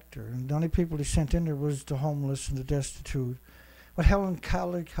back there. And the only people they sent in there was the homeless and the destitute. What Helen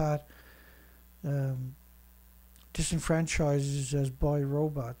Caldicott disenfranchises as boy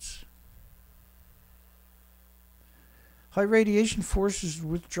robots. High radiation forces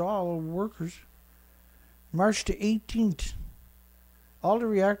withdrawal of workers. March the 18th, all the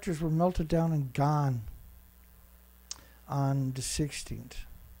reactors were melted down and gone on the 16th.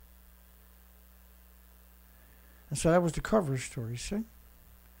 And so that was the cover story, see?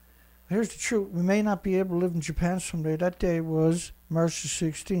 Here's the truth. We may not be able to live in Japan someday. That day was March the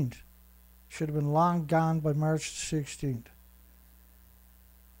 16th. Should have been long gone by March the 16th.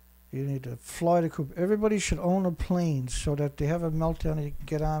 You need to fly the coop. Everybody should own a plane so that they have a meltdown and you can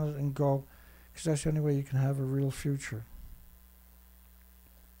get on it and go. Because that's the only way you can have a real future.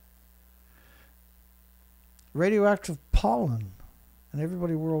 Radioactive pollen. And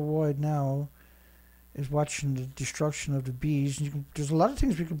everybody worldwide now is watching the destruction of the bees. And there's a lot of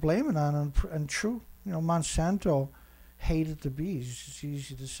things we can blame it on. And true, you know, Monsanto hated the bees. It's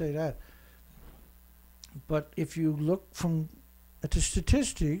easy to say that. But if you look at the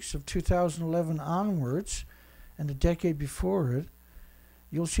statistics of 2011 onwards and the decade before it,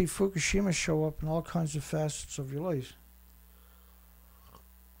 you'll see Fukushima show up in all kinds of facets of your life.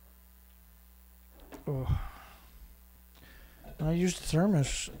 Oh. When I use the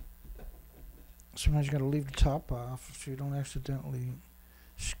thermos, sometimes you got to leave the top off so you don't accidentally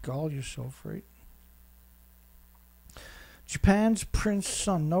scald yourself, right? Japan's prince's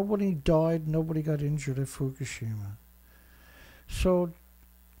son. Nobody died, nobody got injured at Fukushima. So,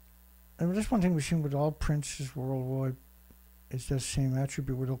 and that's one thing we've seen with all princes worldwide, is that same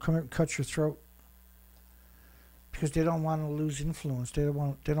attribute where they'll come out and cut your throat because they don't want to lose influence. They don't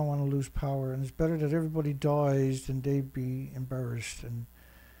want to lose power, and it's better that everybody dies than they be embarrassed. And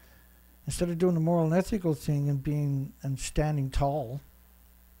instead of doing the moral and ethical thing and standing tall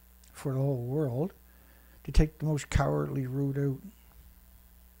for the whole world, they take the most cowardly route out.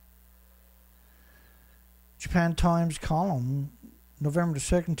 Japan Times column, November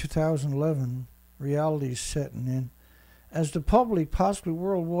 2nd, 2011, reality is setting in. As the public, possibly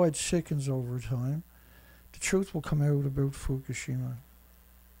worldwide, sickens over time, the truth will come out about Fukushima.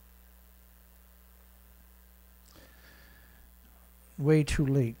 way too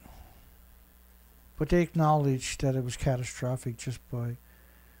late. But they acknowledged that it was catastrophic just by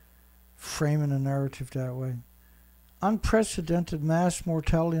framing a narrative that way. Unprecedented mass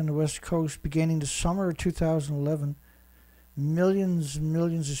mortality on the West Coast beginning the summer of 2011. Millions and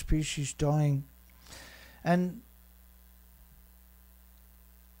millions of species dying. And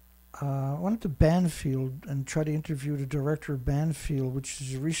I went to Banfield and tried to interview the director of Banfield, which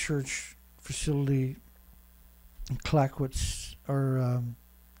is a research facility in Clayoquot, or I'm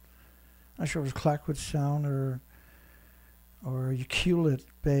not sure if it was Clayoquot Sound or Ucluelet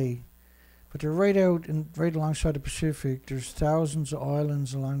Bay, but they're right alongside the Pacific. There's thousands of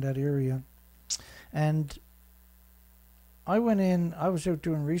islands along that area, and I was out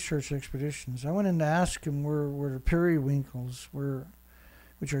doing research expeditions. I went in to ask him where the periwinkles were,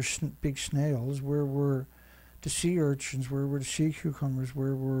 which are big snails, where were the sea urchins, where were the sea cucumbers,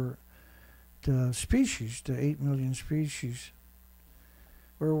 where were the species, the 8 million species,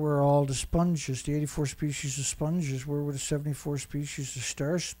 where were all the sponges, the 84 species of sponges, where were the 74 species of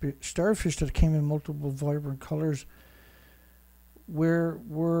starfish that came in multiple vibrant colors, where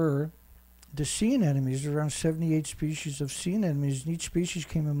were the sea anemones, around 78 species of sea anemones, and each species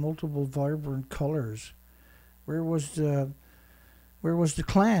came in multiple vibrant colors. Where was the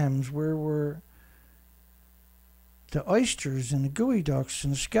clams? Where were the oysters and the gooey ducks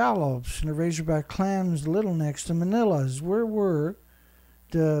and the scallops and the razorback clams, the little necks, the manillas? Where were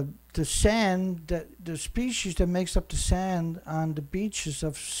the sand, the species that makes up the sand on the beaches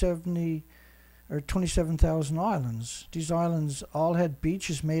of 70 or 27,000 islands? These islands all had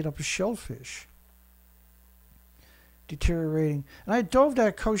beaches made up of shellfish, deteriorating. And I dove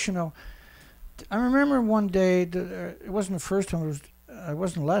that coast, I remember one day, it wasn't the first time, it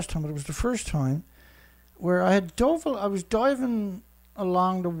wasn't the last time, but it was the first time, where I was diving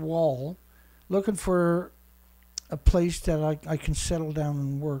along the wall, looking for a place that I can settle down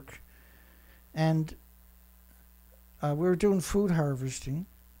and work. And we were doing food harvesting.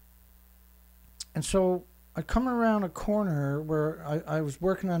 And so I come around a corner where I was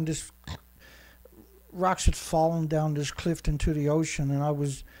working on this, rocks had fallen down this cliff into the ocean, and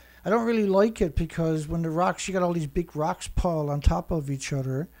I don't really like it because when the rocks, you got all these big rocks piled on top of each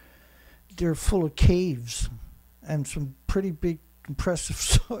other, they're full of caves, and some pretty big, impressive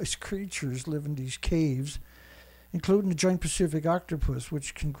sized creatures live in these caves, including the giant Pacific octopus,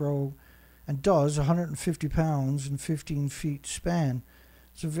 which can grow, and does, 150 pounds in 15 feet span.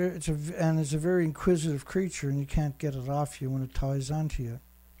 It's a very inquisitive creature, and you can't get it off you when it ties onto you.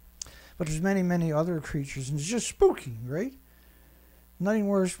 But there's many, many other creatures, and it's just spooky, right? Nothing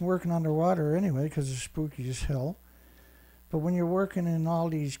worse than working underwater anyway, because it's spooky as hell. But when you're working in all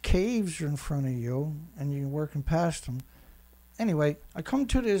these caves are in front of you, and you're working past them. Anyway, I come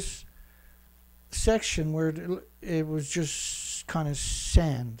to this section where it was just kind of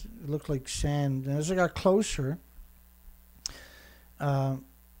sand. It looked like sand. And as I got closer, I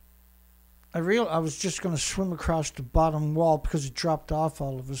was just going to swim across the bottom wall because it dropped off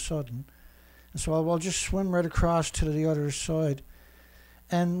all of a sudden. And so I'll just swim right across to the other side.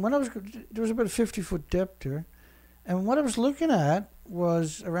 And when there was about a 50-foot depth there. And what I was looking at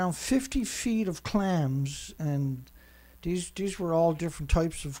was around 50 feet of clams. And these were all different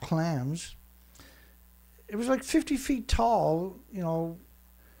types of clams. It was like 50 feet tall,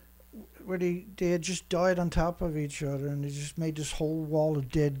 where they had just died on top of each other, and they just made this whole wall of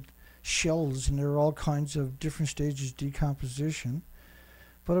dead shells, and there were all kinds of different stages of decomposition.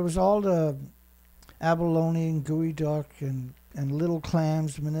 But it was all the abalone and gooey duck and little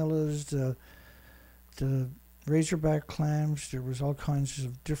clams, the manillas, the razorback clams. There was all kinds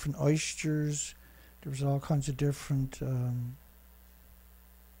of different oysters. There was all kinds of different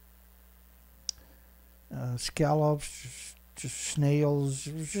scallops, just snails.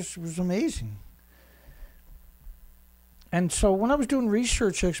 It was amazing. And so when I was doing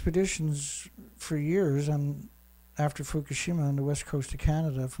research expeditions for years, and after Fukushima on the west coast of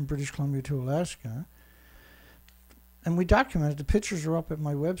Canada, from British Columbia to Alaska, and we documented, the pictures are up at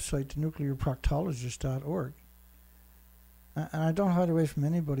my website, thenuclearproctologist.org. And I don't hide away from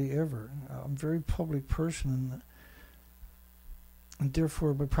anybody ever. I'm a very public person, and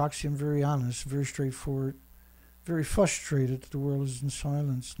therefore, by proxy, I'm very honest, very straightforward, very frustrated that the world is in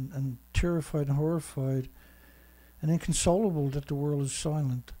silence, and terrified and horrified and inconsolable that the world is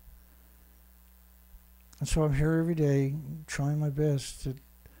silent. And so I'm here every day trying my best.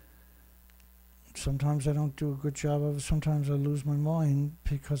 Sometimes I don't do a good job of it. Sometimes I lose my mind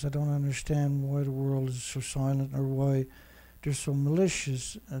because I don't understand why the world is so silent, or why they're so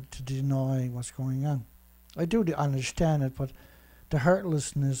malicious to deny what's going on. I do understand it, but the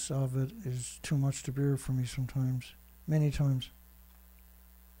heartlessness of it is too much to bear for me sometimes, many times.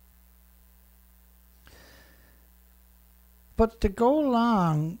 But to go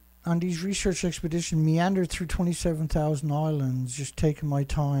along on these research expeditions, meander through 27,000 islands, just taking my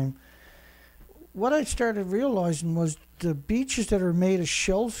time, what I started realizing was the beaches that are made of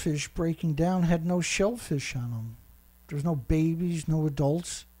shellfish breaking down had no shellfish on them. There was no babies, no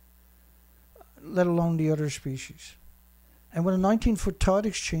adults, let alone the other species. And with a 19-foot tide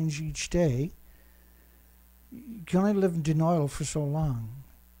exchange each day, you can only live in denial for so long.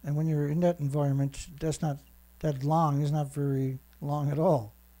 And when you're in that environment, that's not that long, is not very long at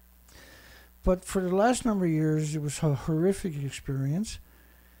all. But for the last number of years, it was a horrific experience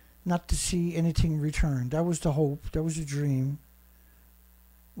not to see anything return. That was the hope, that was the dream,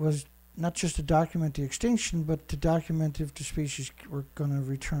 was not just to document the extinction, but to document if the species were going to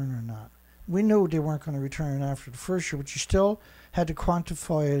return or not. We knew they weren't going to return after the first year, but you still had to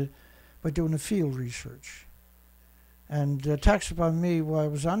quantify it by doing the field research. And the attacks upon me while I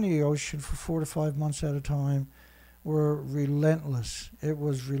was on the ocean for 4 to 5 months at a time were relentless. It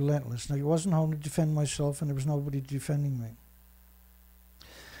was relentless. Now, I wasn't home to defend myself, and there was nobody defending me.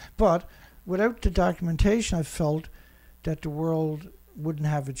 But without the documentation, I felt that the world wouldn't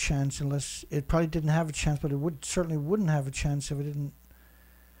have a chance unless it probably didn't have a chance, but it certainly wouldn't have a chance if it didn't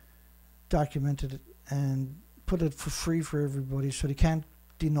document it and put it for free for everybody, so they can't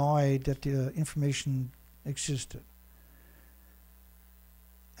deny that the information existed.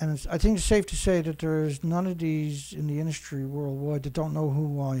 And I think it's safe to say that there's none of these in the industry worldwide that don't know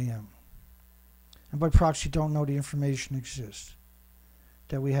who I am, and by proxy don't know the information exists,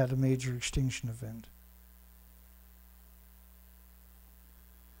 that we had a major extinction event.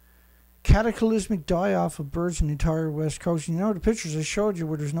 Cataclysmic die-off of birds in the entire west coast. You know the pictures I showed you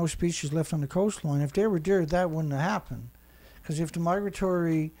where there's no species left on the coastline. If they were there, that wouldn't have happened. Because if the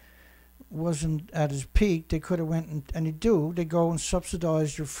migratory wasn't at its peak, they could have went, and they go and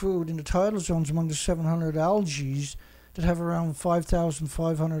subsidize their food in the tidal zones among the 700 algae that have around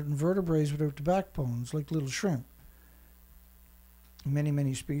 5,500 invertebrates without the backbones, like little shrimp. Many,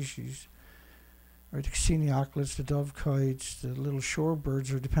 many species. Right, the xenioclids, the dovekites, the little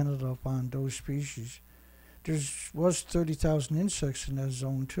shorebirds are dependent upon those species. There was 30,000 insects in that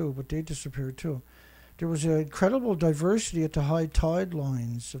zone too, but they disappeared too. There was an incredible diversity at the high tide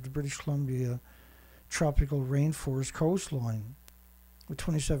lines of the British Columbia tropical rainforest coastline with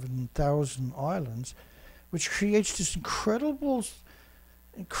 27,000 islands, which creates this incredible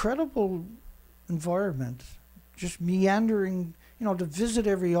environment, just meandering. You know, to visit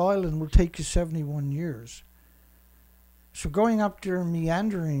every island will take you 71 years. So going up there and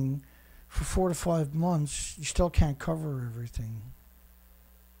meandering for 4 to 5 months, you still can't cover everything.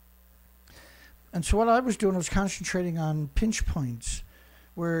 And so what I was doing was concentrating on pinch points,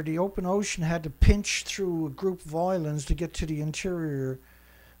 where the open ocean had to pinch through a group of islands to get to the interior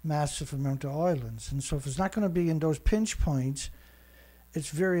massive amount of islands. And so if it's not going to be in those pinch points, it's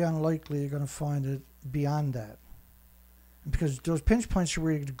very unlikely you're going to find it beyond that. Because those pinch points are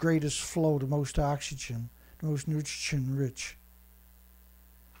where you get the greatest flow, the most oxygen, the most nutrient rich,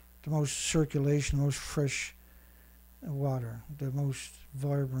 the most circulation, the most fresh water, the most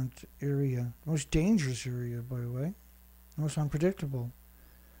vibrant area, the most dangerous area, by the way, the most unpredictable.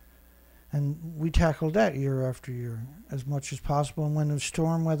 And we tackled that year after year as much as possible. And when the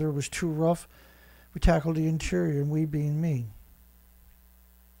storm weather was too rough, we tackled the interior, and we being me.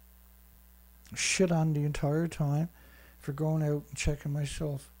 Shit on the entire time for going out and checking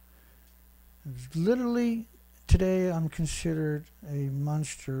myself. It was literally, today I'm considered a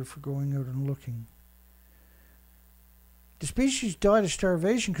monster for going out and looking. The species died of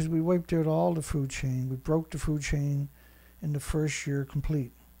starvation because we wiped out all the food chain. We broke the food chain in the first year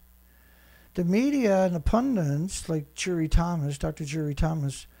complete. The media and the pundits, like Jerry Thomas, Dr. Jerry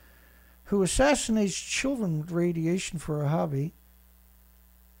Thomas, who assassinates children with radiation for a hobby,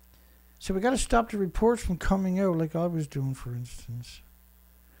 so we got to stop the reports from coming out like I was doing, for instance.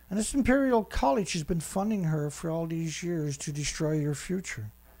 And this Imperial College has been funding her for all these years to destroy your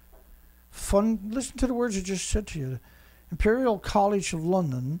future. Listen to the words I just said to you. Imperial College of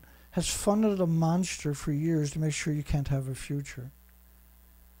London has funded a monster for years to make sure you can't have a future.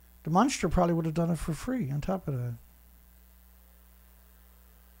 The monster probably would have done it for free on top of that.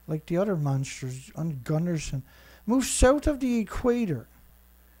 Like the other monsters on Gunderson. Move south of the equator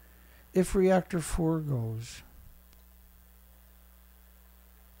if reactor 4 goes.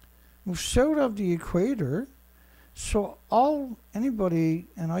 Move south of the equator, so anybody,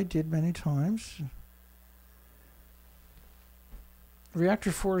 and I did many times,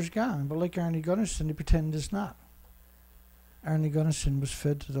 reactor 4 is gone, but like Arnie Gunnarsson, they pretend it's not. Arnie Gunnarsson was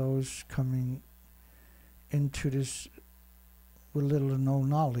fed to those coming into this with little or no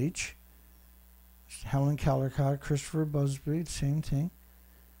knowledge. Helen Caldicott, Christopher Busby, same thing.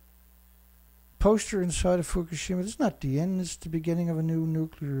 Poster inside of Fukushima. This is not the end. This is the beginning of a new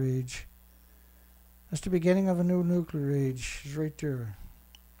nuclear age. That's the beginning of a new nuclear age. It's right there.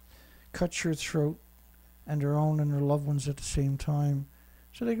 Cut your throat and their own and their loved ones at the same time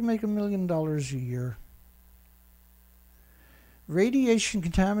so they can make $1 million a year. Radiation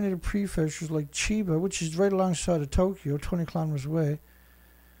contaminated prefectures like Chiba, which is right alongside of Tokyo, 20 kilometers away,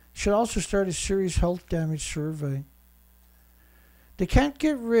 should also start a serious health damage survey. They can't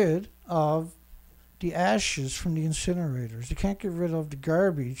get rid of the ashes from the incinerators. They can't get rid of the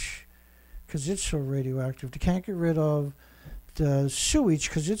garbage because it's so radioactive. They can't get rid of the sewage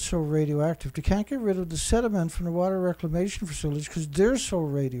because it's so radioactive. They can't get rid of the sediment from the water reclamation facilities because they're so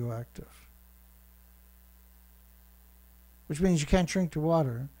radioactive. Which means you can't drink the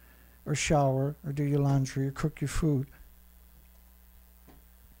water or shower or do your laundry or cook your food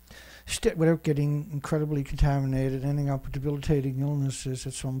without getting incredibly contaminated, ending up with debilitating illnesses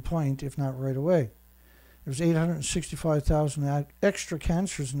at some point, if not right away. There was 865,000 extra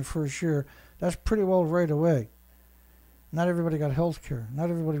cancers in the first year. That's pretty well right away. Not everybody got health care. Not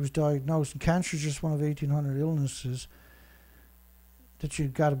everybody was diagnosed. And cancer is just one of 1,800 illnesses that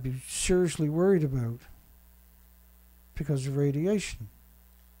you've got to be seriously worried about because of radiation.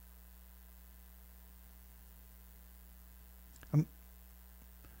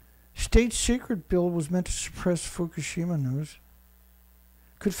 State secret bill was meant to suppress Fukushima news.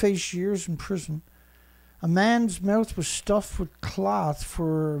 Could face years in prison. A man's mouth was stuffed with cloth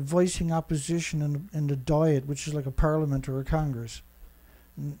for voicing opposition in the Diet, which is like a parliament or a congress.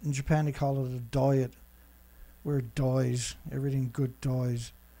 In Japan they call it a Diet, where it dies. Everything good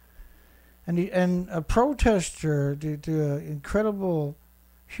dies. And a protester, the incredible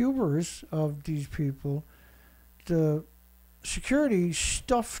hubris of these people, the security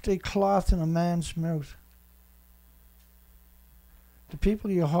stuffed a cloth in a man's mouth. The people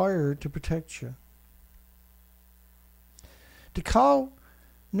you hire to protect you. To call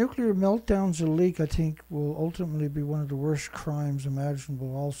nuclear meltdowns a leak, I think, will ultimately be one of the worst crimes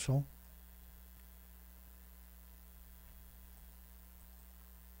imaginable also.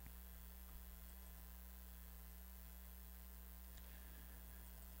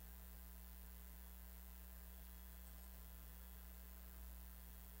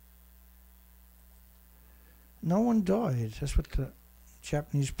 No one died. That's what the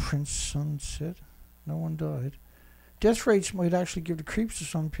Japanese prince's son said. No one died. Death rates might actually give the creeps to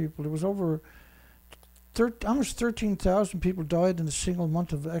some people. There was over almost 13,000 people died in a single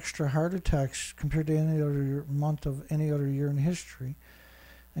month of extra heart attacks compared to any other month of any other year in history.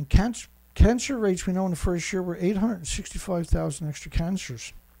 And cancer rates we know in the first year were 865,000 extra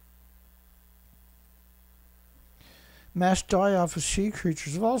cancers. Mass die-off of sea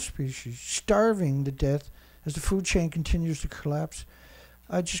creatures of all species, starving to death as the food chain continues to collapse.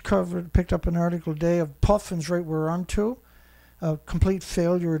 I just picked up an article today of puffins right where we're onto, a complete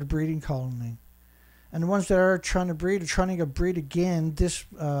failure of the breeding colony. And the ones that are trying to breed are trying to breed again this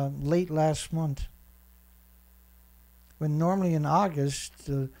late last month. When normally in August,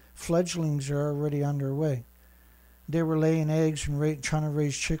 the fledglings are already on their way. They were laying eggs and trying to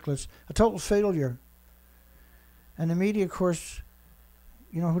raise chicklets. A total failure. And the media, of course,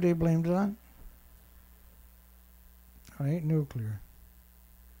 you know who they blamed it on? It ain't nuclear.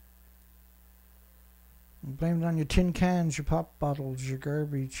 Blame it on your tin cans, your pop bottles, your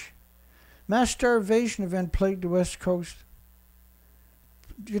garbage. Mass starvation event plagued the West Coast.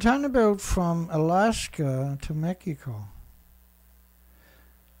 You're talking about from Alaska to Mexico.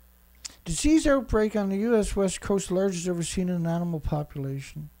 Disease outbreak on the U.S. West Coast, largest ever seen in an animal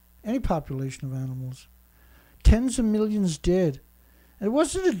population. Any population of animals. Tens of millions dead. And it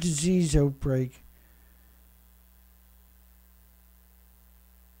wasn't a disease outbreak.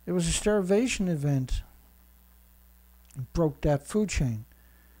 It was a starvation event. It broke that food chain.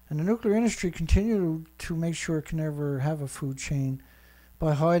 And the nuclear industry continued to make sure it can never have a food chain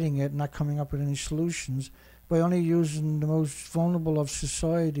by hiding it, not coming up with any solutions, by only using the most vulnerable of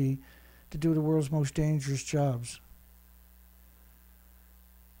society to do the world's most dangerous jobs.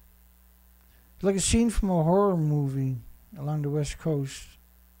 It's like a scene from a horror movie along the West Coast.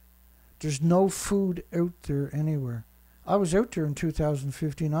 There's no food out there anywhere. I was out there in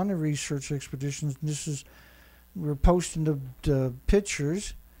 2015 on a research expedition. We're posting the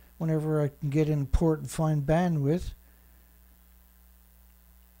pictures whenever I can get in port and find bandwidth.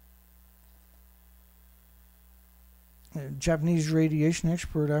 A Japanese radiation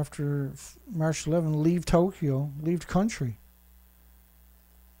expert after March 11 leave Tokyo, leave the country,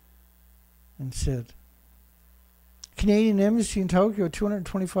 and said, Canadian Embassy in Tokyo,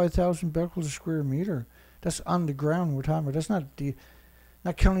 225,000 becquerels a square meter. That's on the ground we're talking about. That's not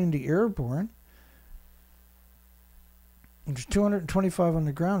counting the airborne. There's 225 on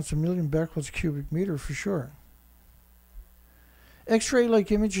the ground. It's 1 million becquerels a cubic meter for sure.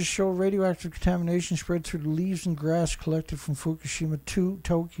 X-ray-like images show radioactive contamination spread through the leaves and grass collected from Fukushima to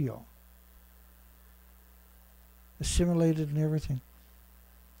Tokyo. Assimilated and everything.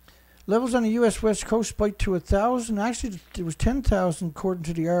 Levels on the U.S. West Coast spiked to 1,000. Actually, it was 10,000 according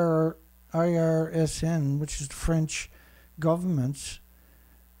to the IRSN, which is the French government's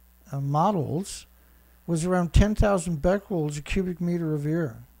models, was around 10,000 becquerels a cubic meter of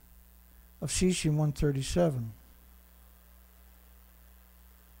air of cesium-137.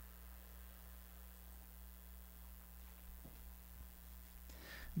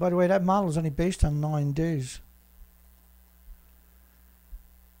 By the way, that model is only based on 9 days.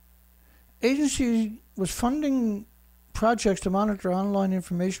 Agency was funding projects to monitor online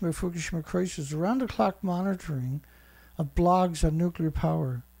information about Fukushima crisis, around-the-clock monitoring of blogs on nuclear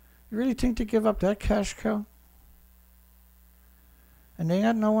power. You really think they give up that cash cow? And they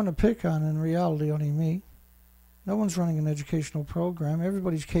got no one to pick on in reality, only me. No one's running an educational program.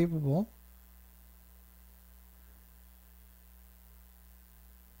 Everybody's capable.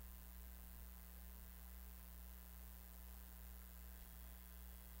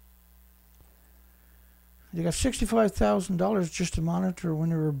 They got $65,000 just to monitor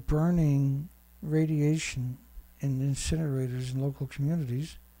when they were burning radiation in incinerators in local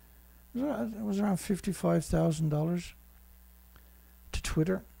communities. It was around $55,000 to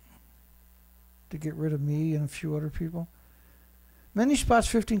Twitter to get rid of me and a few other people. Many spots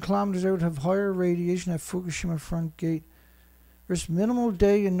 15 kilometers out have higher radiation at Fukushima front gate. There's minimal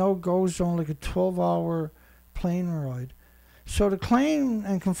day and no-go zone, like a 12-hour plane ride. So to claim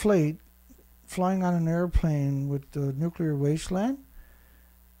and conflate flying on an airplane with the nuclear wasteland,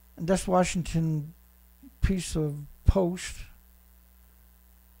 and that's Washington piece of post.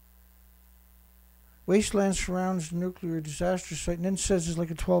 Wasteland surrounds the nuclear disaster site, and then says it's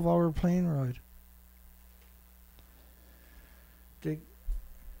like a 12-hour plane ride.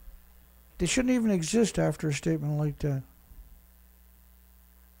 They shouldn't even exist after a statement like that.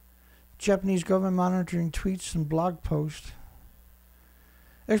 Japanese government monitoring tweets and blog posts.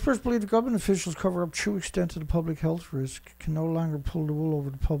 Experts believe the government officials cover up true extent of the public health risk, can no longer pull the wool over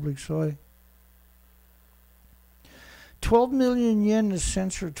the public's eye. 12 million yen to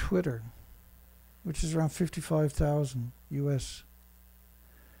censor Twitter, which is around 55,000 US.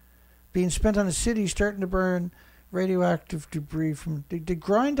 Being spent on a city starting to burn radioactive debris from... They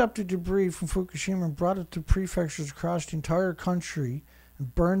grind up the debris from Fukushima and brought it to prefectures across the entire country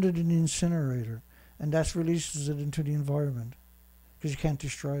and burned it in the incinerator. And that releases it into the environment, because you can't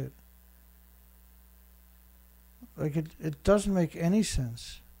destroy it. Like, it doesn't make any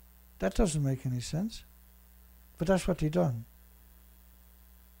sense. That doesn't make any sense. But that's what they done.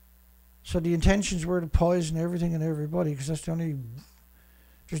 So the intentions were to poison everything and everybody, because that's the only...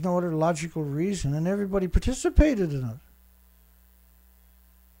 There's no other logical reason, and everybody participated in it.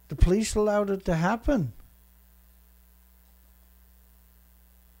 The police allowed it to happen.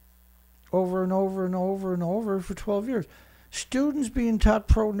 Over and over and over and over for 12 years. Students being taught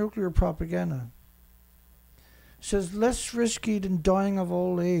pro-nuclear propaganda. Says less risky than dying of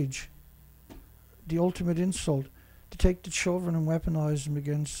old age. The ultimate insult. To take the children and weaponize them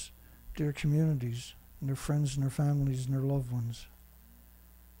against their communities and their friends and their families and their loved ones.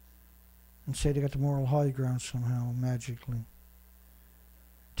 And say they got the moral high ground somehow, magically.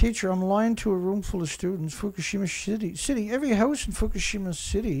 Teacher, I'm lying to a room full of students. Fukushima City. Every house in Fukushima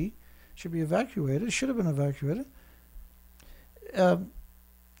City should be evacuated. It should have been evacuated.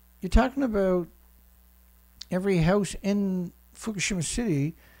 You're talking about every house in Fukushima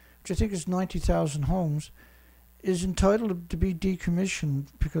City, which I think is 90,000 homes, is entitled to be decommissioned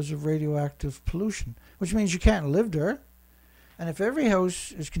because of radioactive pollution, which means you can't live there. And if every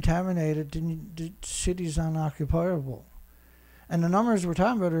house is contaminated, then the city's unoccupiable. And the numbers we're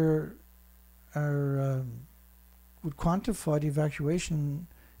talking about would quantify the evacuation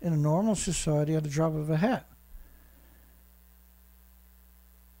in a normal society at the drop of a hat.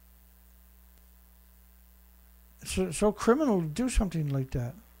 It's so criminal to do something like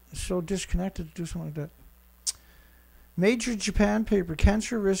that. It's so disconnected to do something like that. Major Japan paper,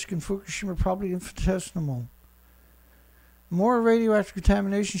 cancer risk in Fukushima probably infinitesimal. More radioactive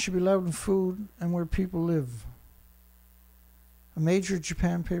contamination should be allowed in food and where people live. A major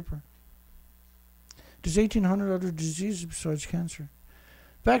Japan paper. There's 1,800 other diseases besides cancer.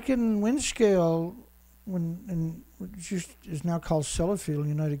 Back in Windscale, which is now called Sellafield in the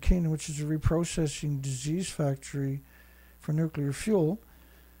United Kingdom, which is a reprocessing disease factory for nuclear fuel,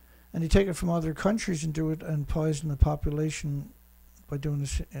 and they take it from other countries and do it and poison the population by doing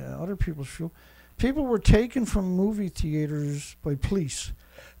this other people's fuel. People were taken from movie theaters by police,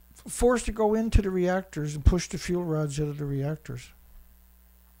 forced to go into the reactors and push the fuel rods out of the reactors.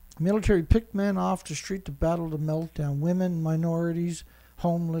 Military picked men off the street to battle the meltdown. Women, minorities,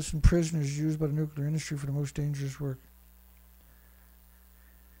 homeless, and prisoners used by the nuclear industry for the most dangerous work.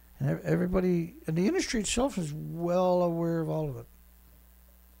 And everybody, and the industry itself is well aware of all of it.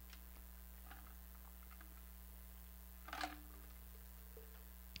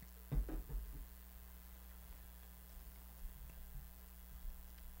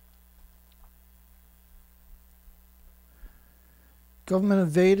 Government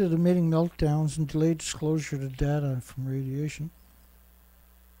evaded admitting meltdowns and delayed disclosure of data from radiation.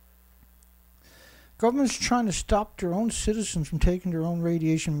 Government's trying to stop their own citizens from taking their own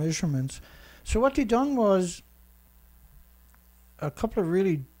radiation measurements. So what they done was a couple of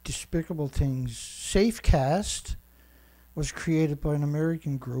really despicable things. Safecast was created by an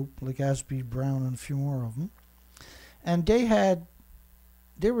American group like Asby Brown and a few more of them. And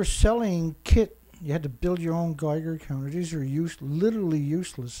they were selling kit. You had to build your own Geiger counter. These are literally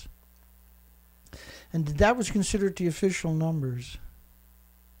useless. And that was considered the official numbers.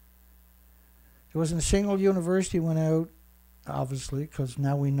 There wasn't a single university went out, obviously, because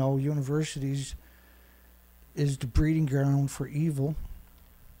now we know universities is the breeding ground for evil.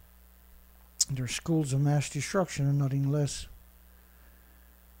 They're schools of mass destruction and nothing less.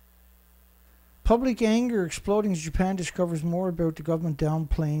 Public anger exploding as Japan discovers more about the government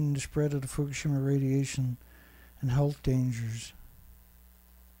downplaying the spread of the Fukushima radiation and health dangers.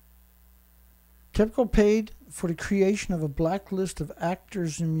 TEPCO paid for the creation of a blacklist of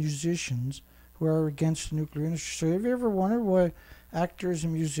actors and musicians who are against the nuclear industry. So have you ever wondered why actors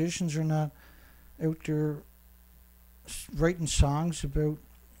and musicians are not out there writing songs about,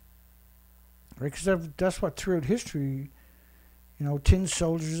 right? Because that's what throughout history, you know, tin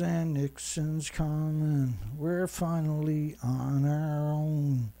soldiers and Nixon's coming. We're finally on our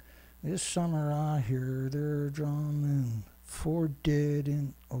own. This summer I hear they're drumming. 4 dead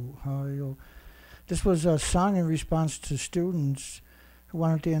in Ohio. This was a song in response to students who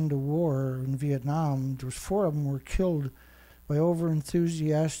wanted to end the war in Vietnam. There was 4 of them were killed by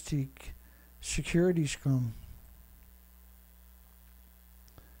over-enthusiastic security scum.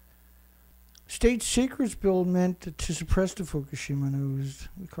 State Secrets Bill meant to suppress the Fukushima news.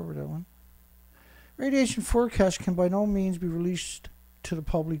 We covered that one. Radiation forecast can by no means be released to the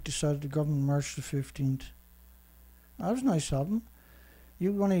public, decided the government March the 15th. That was nice of them.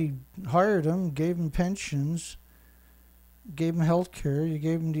 You only hired them, gave them pensions, gave them health care, you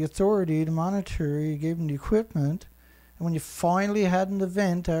gave them the authority, the monetary, you gave them the equipment. And when you finally had an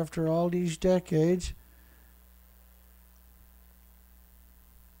event after all these decades,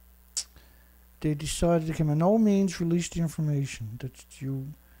 they decided they can by no means release the information that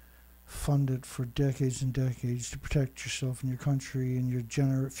you funded for decades and decades to protect yourself and your country and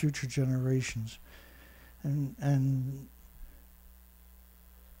your future generations. And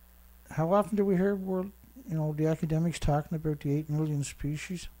how often do we hear the academics talking about the 8 million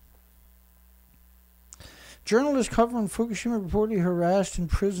species? Journalists covering Fukushima reportedly harassed,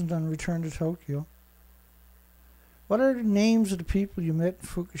 imprisoned on return to Tokyo. What are the names of the people you met in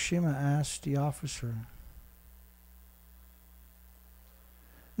Fukushima? Asked the officer.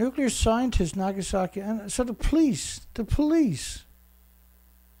 Nuclear scientist Nagasaki. And so the police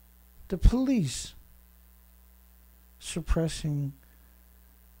suppressing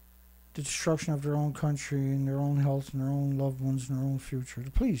the destruction of their own country and their own health and their own loved ones and their own future. The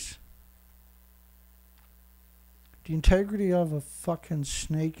police. The integrity of a fucking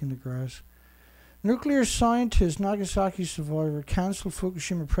snake in the grass. Nuclear scientist, Nagasaki survivor, cancelled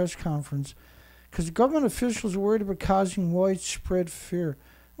Fukushima press conference because the government officials were worried about causing widespread fear. It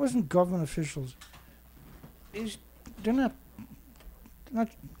wasn't government officials. They're not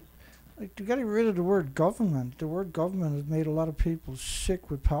like, you got to get rid of the word government. The word government has made a lot of people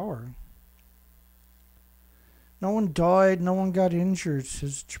sick with power. No one died, no one got injured,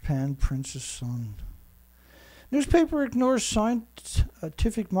 says Japan prince's son. Newspaper ignores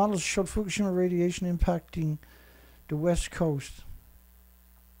scientific models showed Fukushima radiation impacting the west coast.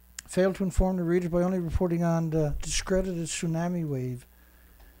 Failed to inform the readers by only reporting on the discredited tsunami wave.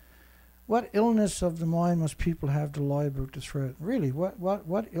 What illness of the mind must people have to lie about the threat? Really,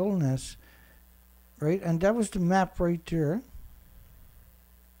 what illness? Right, and that was the map right there.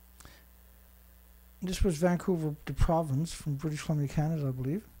 This was Vancouver, the province, from British Columbia, Canada, I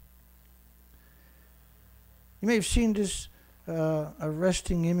believe. You may have seen this a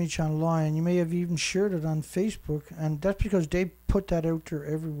resting image online. You may have even shared it on Facebook, and that's because they put that out there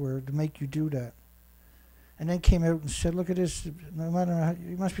everywhere to make you do that. And then came out and said, look at this, no matter how,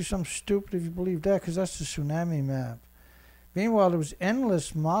 you must be something stupid if you believe that, because that's the tsunami map. Meanwhile, there was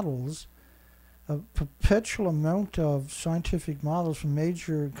endless models, a perpetual amount of scientific models from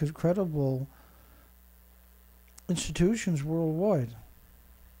major credible institutions worldwide.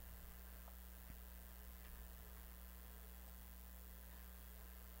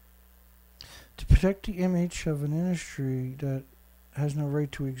 To protect the image of an industry that has no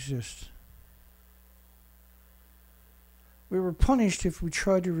right to exist. We were punished if we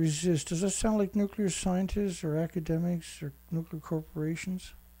tried to resist. Does that sound like nuclear scientists or academics or nuclear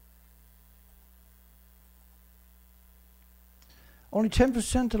corporations? Only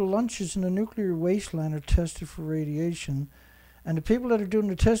 10% of the lunches in the nuclear wasteland are tested for radiation, and the people that are doing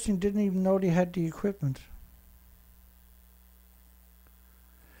the testing didn't even know they had the equipment.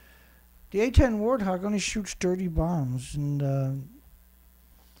 The A-10 Warthog only shoots dirty bombs, and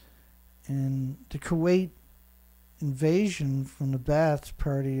the Kuwait invasion from the Ba'ath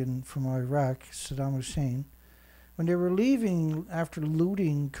Party and from Iraq, Saddam Hussein, when they were leaving after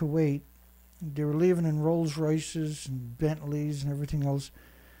looting Kuwait, they were leaving in Rolls Royces and Bentleys and everything else,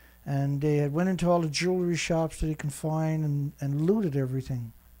 and they had went into all the jewelry shops that they can find and looted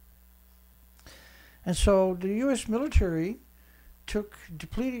everything. And so the U.S. military took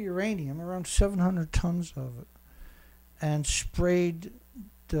depleted uranium, around 700 tons of it, and sprayed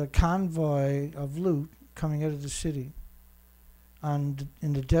the convoy of loot coming out of the city in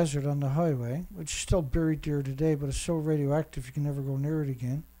the desert on the highway, which is still buried there today, but it's so radioactive you can never go near it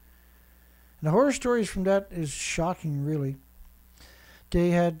again. And the horror stories from that is shocking, really.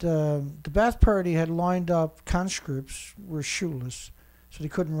 They had, the Ba'ath Party had lined up conscripts who were shoeless, so they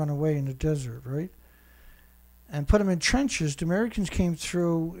couldn't run away in the desert, right? And put them in trenches. The Americans came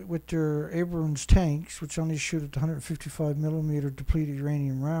through with their Abrams tanks, which only shoot at 155 millimeter depleted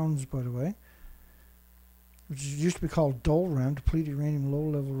uranium rounds, by the way, which used to be called DOLRAM, depleted uranium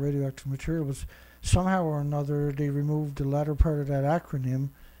low-level radioactive material. But somehow or another, they removed the latter part of that acronym,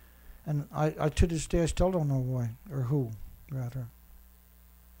 and I to this day, I still don't know why, or who, rather.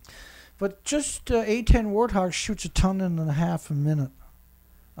 But just A-10 Warthog shoots 1.5 tons a minute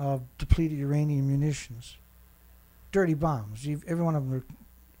of depleted uranium munitions. Dirty bombs. Every one of them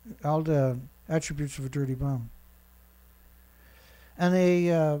are all the attributes of a dirty bomb. And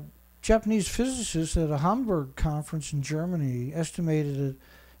a Japanese physicist at a Hamburg conference in Germany estimated that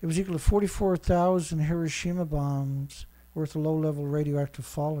it was equal to 44,000 Hiroshima bombs worth of low-level radioactive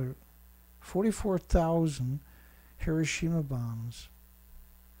fallout. 44,000 Hiroshima bombs.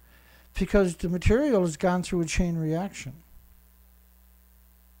 Because the material has gone through a chain reaction.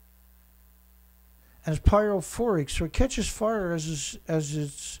 And it's pyrophoric, so it catches fire as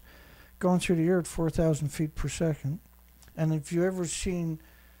it's going through the air at 4,000 feet per second. And if you've ever seen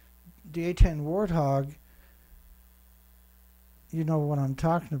the A-10 Warthog, you know what I'm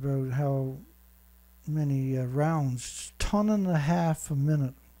talking about, how many rounds, 1.5 tons a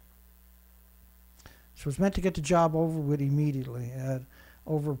minute. So it's meant to get the job over with immediately,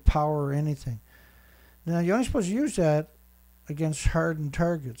 overpower anything. Now, you're only supposed to use that against hardened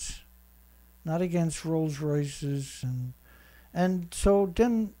targets, not against Rolls Royces. And so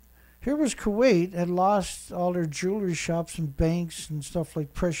then here was Kuwait, had lost all their jewelry shops and banks and stuff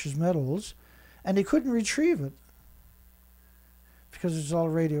like precious metals, and they couldn't retrieve it because it's all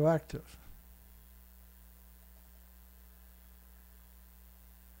radioactive.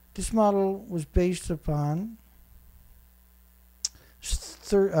 This model was based upon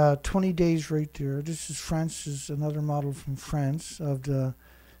 20 days right there. This is France's, another model from France of the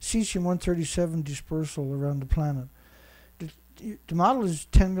cesium-137 dispersal around the planet. The model is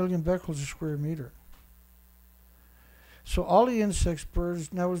 10 million becquerels a square meter. So all the insects,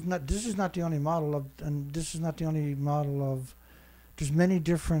 birds, now this is not the only model of, and this is not the only model of, there's many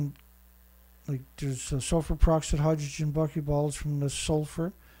different, like there's sulfur peroxide, hydrogen buckyballs from the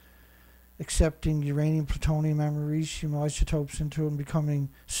sulfur, accepting uranium, plutonium, americium isotopes into and becoming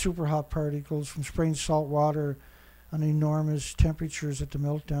super hot particles from spraying salt water on enormous temperatures at the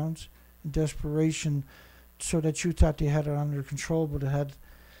meltdowns in desperation, so that you thought they had it under control, but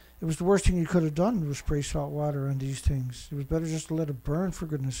it was the worst thing you could have done was spray salt water on these things. It was better just to let it burn, for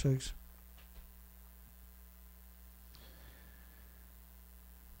goodness sakes.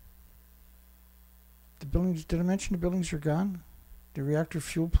 The buildings, did I mention the buildings are gone? The reactor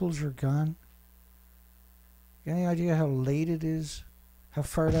fuel pools are gone. Any idea how late it is? How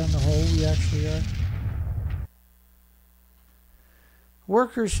far down the hole we actually are?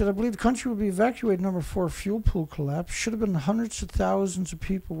 Workers said, I believe the country will be evacuated. Number 4, fuel pool collapse. Should have been hundreds of thousands of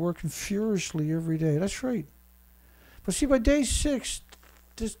people working furiously every day. That's right. But see, by day 6,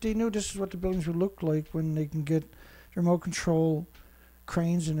 they knew this is what the buildings would look like when they can get remote control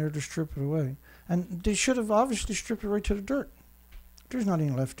cranes in there to strip it away. And they should have obviously stripped it right to the dirt. There's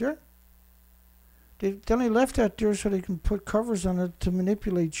nothing left there. They only left that there so they can put covers on it to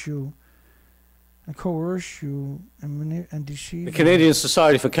manipulate you and coerce you and deceive The Canadian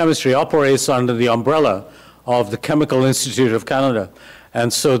Society for Chemistry operates under the umbrella of the Chemical Institute of Canada.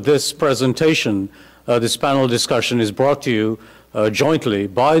 And so this presentation, this panel discussion is brought to you jointly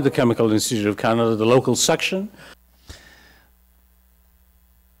by the Chemical Institute of Canada, the local section.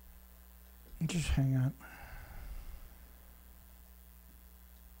 Just hang on.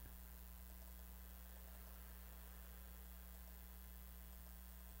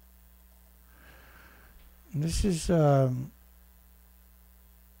 This is, I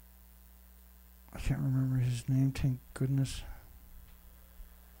can't remember his name, thank goodness.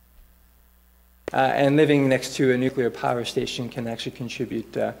 And living next to a nuclear power station can actually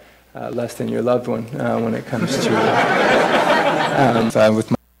contribute less than your loved one when it comes to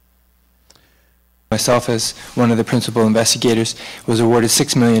with myself as one of the principal investigators was awarded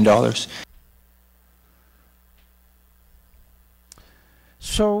 $6 million.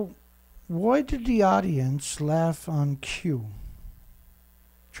 So why did the audience laugh on cue?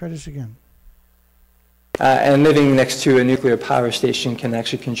 Try this again. And living next to a nuclear power station can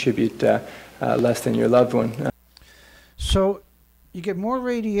actually contribute less than your loved one. So you get more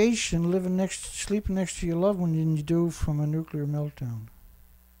radiation sleeping next to your loved one than you do from a nuclear meltdown.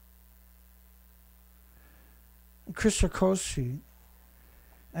 Chris Sarkozy,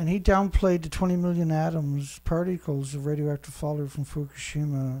 and he downplayed the 20 million particles of radioactive fallout from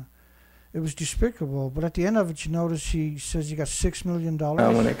Fukushima. It was despicable, but at the end of it, you notice he says he got $6 million.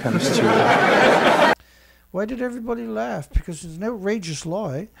 When it comes to... Why did everybody laugh? Because it's an outrageous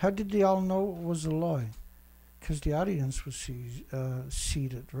lie. How did they all know it was a lie? Because the audience was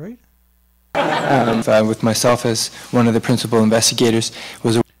seated, right? With myself as one of the principal investigators,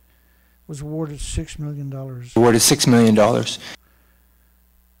 was awarded $6 million. Awarded $6 million.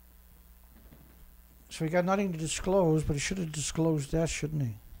 So he got nothing to disclose, but he should have disclosed that, shouldn't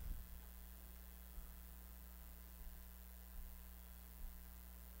he?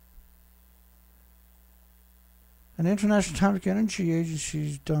 And the International Atomic Energy Agency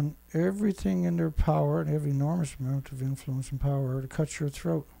has done everything in their power, and they have an enormous amount of influence and power, to cut your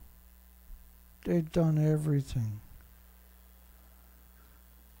throat. They've done everything.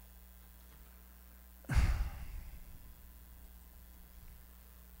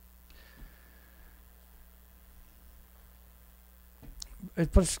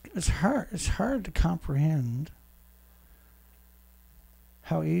 But it's hard. It's hard to comprehend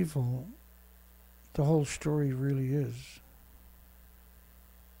how evil the whole story really is.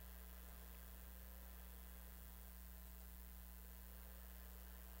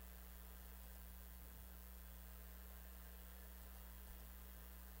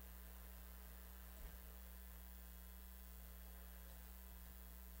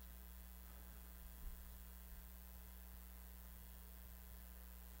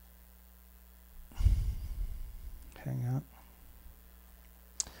 Hang on.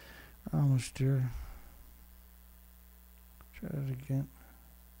 Almost there. Try that again.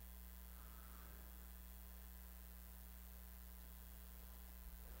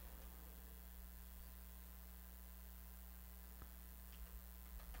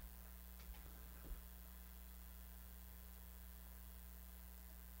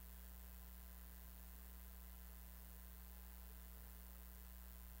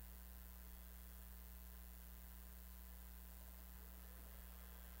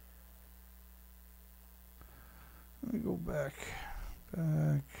 Let me go back.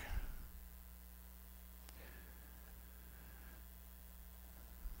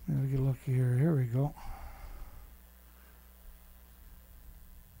 Maybe get lucky here. Here we go.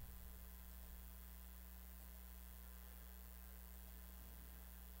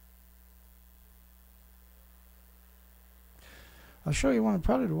 I'll show you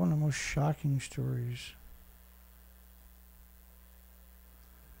probably one of the most shocking stories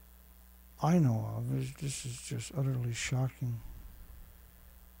I know of. This is just utterly shocking.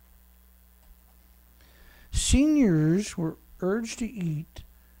 Seniors were urged to eat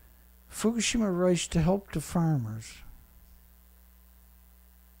Fukushima rice to help the farmers.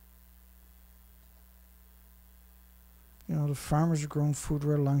 You know, the farmers are growing food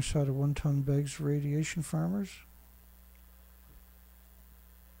right alongside of 1-ton bags of radiation farmers.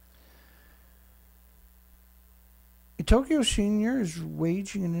 Tokyo Senior is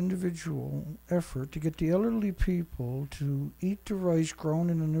waging an individual effort to get the elderly people to eat the rice grown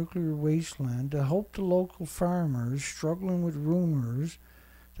in a nuclear wasteland to help the local farmers struggling with rumors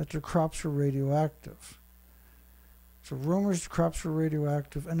that their crops are radioactive. So rumors the crops are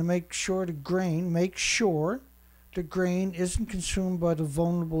radioactive, and to make sure the grain isn't consumed by the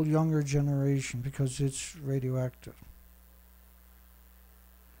vulnerable younger generation because it's radioactive.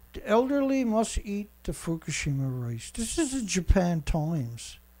 The elderly must eat the Fukushima rice. This is the Japan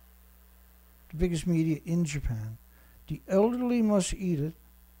Times, the biggest media in Japan. The elderly must eat it.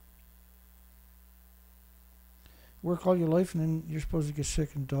 Work all your life and then you're supposed to get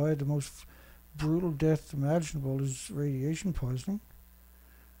sick and die. The most brutal death imaginable is radiation poisoning.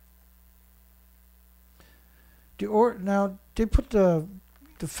 Now, they put the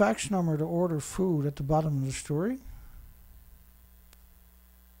fax number to order food at the bottom of the story.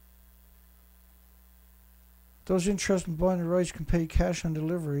 Those interested in buying the rice can pay cash on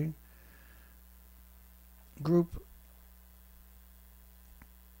delivery. Group.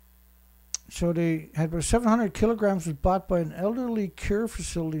 So they had about 700 kilograms was bought by an elderly care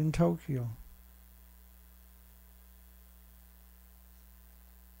facility in Tokyo.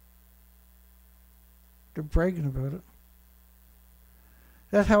 They're bragging about it.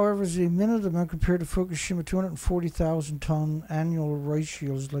 That, however, is a minute amount compared to Fukushima 240,000 ton annual rice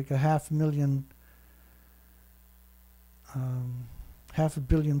yields, like 500,000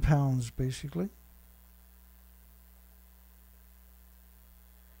 500 million pounds, basically.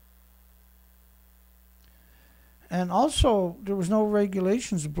 And also, there was no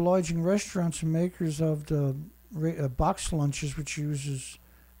regulations obliging restaurants and makers of the box lunches, which uses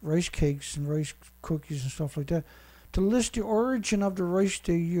rice cakes and rice cookies and stuff like that, to list the origin of the rice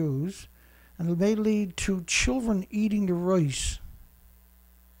they use, and it may lead to children eating the rice.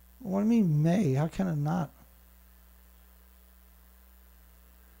 What do you mean may? How can it not?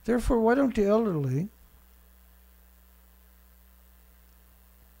 Therefore, why don't the elderly?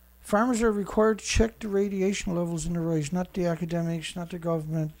 Farmers are required to check the radiation levels in the rice, not the academics, not the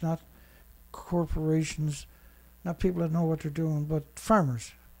government, not corporations, not people that know what they're doing, but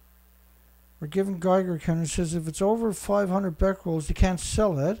farmers. We're given Geiger counter. It says if it's over 500 becquerels, you can't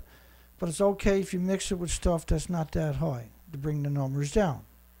sell it, but it's okay if you mix it with stuff that's not that high to bring the numbers down.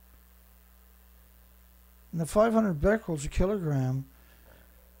 And the 500 becquerels a kilogram,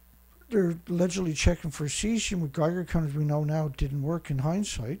 they're allegedly checking for cesium with Geiger counters. We know now it didn't work in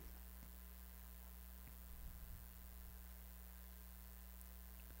hindsight.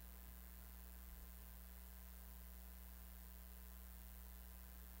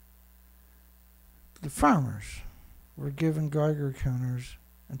 The farmers were given Geiger counters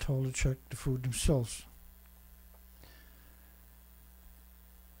and told to check the food themselves.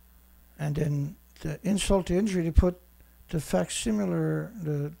 And then the insult to injury, they put the facsimilar,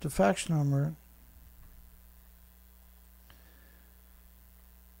 the fax number.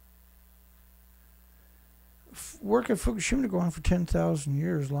 Work at Fukushima to go on for 10,000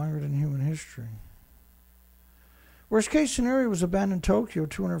 years, longer than human history. Worst case scenario was abandoned Tokyo,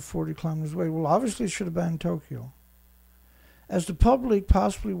 240 kilometers away. Well, obviously it should abandon Tokyo. As the public,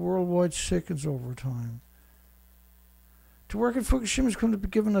 possibly worldwide, sickens over time. To work at Fukushima is going to be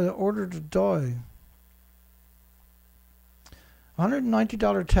given an order to die.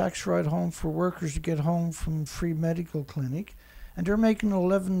 $190 tax ride home for workers to get home from free medical clinic, and they're making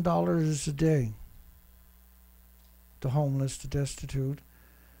 $11 a day. The homeless, the destitute,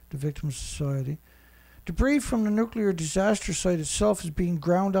 the victim society. Debris from the nuclear disaster site itself is being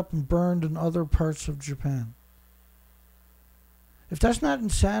ground up and burned in other parts of Japan. If that's not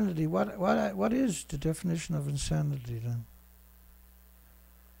insanity, what is the definition of insanity then?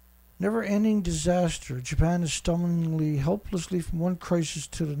 Never-ending disaster. Japan is stumbling helplessly from one crisis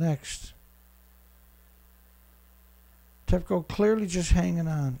to the next. TEPCO clearly just hanging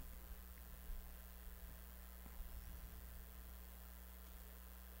on.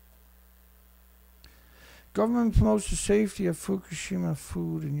 Government promotes the safety of Fukushima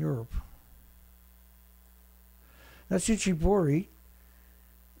food in Europe. That's Ichibori,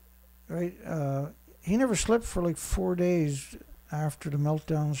 right? He never slept for like 4 days after the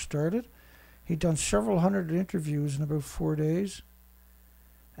meltdown started. He'd done several hundred interviews in about 4 days.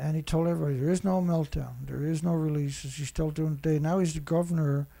 And he told everybody, there is no meltdown. There is no releases. He's still doing it today. Now he's the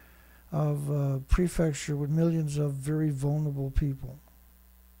governor of a prefecture with millions of very vulnerable people.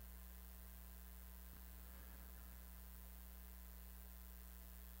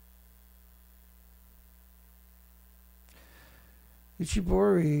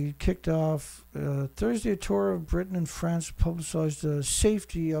 Ichibori kicked off Thursday. A tour of Britain and France publicized the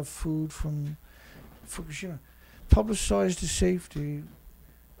safety of food from Fukushima. publicize the safety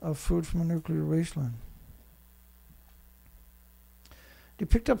of food from a nuclear wasteland. They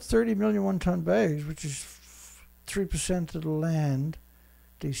picked up 30 million one-ton bags, which is 3% of the land,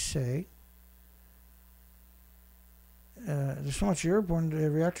 they say. There's so much airborne, the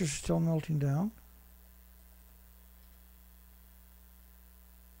reactors are still melting down.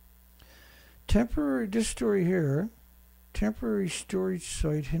 This story here, temporary storage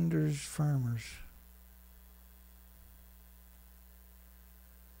site hinders farmers.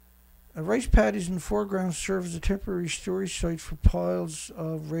 Rice paddies in the foreground serve as a temporary storage site for piles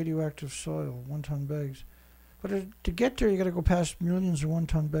of radioactive soil, one-ton bags. But to get there, you got to go past millions of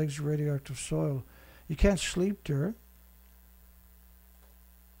one-ton bags of radioactive soil. You can't sleep there.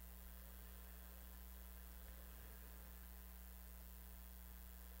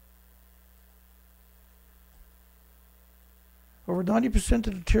 Over 90%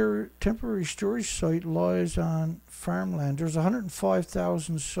 of the temporary storage site lies on farmland. There's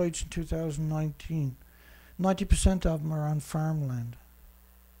 105,000 sites in 2019. 90% of them are on farmland.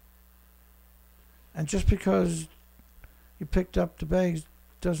 And just because you picked up the bags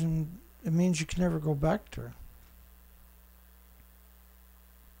it means you can never go back there.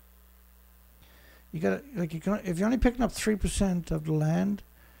 If you're only picking up 3% of the land,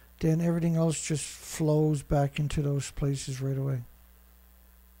 then everything else just flows back into those places right away.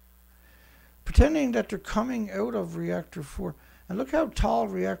 Pretending that they're coming out of reactor 4. And look how tall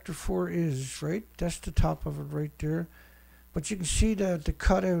reactor 4 is, right? That's the top of it right there. But you can see the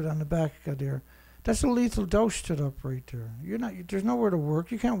cutout on the back of there. That's a lethal dose stood up right there. There's nowhere to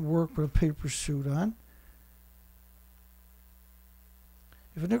work. You can't work with a paper suit on.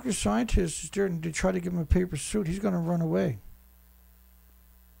 If a nuclear scientist is there and they try to give him a paper suit, he's going to run away.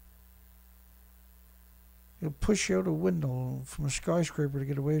 He'll push you out a window from a skyscraper to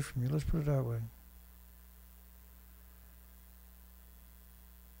get away from you. Let's put it that way.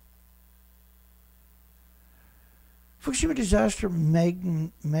 Fukushima disaster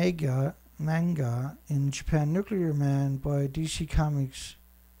manga in Japan. Nuclear Man by DC Comics.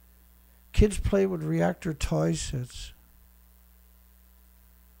 Kids play with reactor toy sets.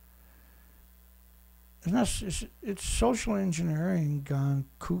 It's social engineering gone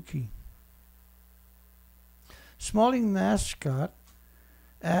kooky. Smalling mascot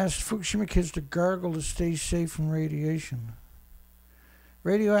asked Fukushima kids to gargle to stay safe from radiation.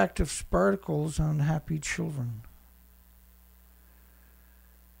 Radioactive sparkles on happy children.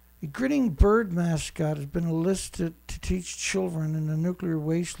 A grinning bird mascot has been enlisted to teach children in the nuclear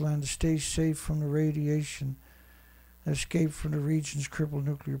wasteland to stay safe from the radiation that escaped from the region's crippled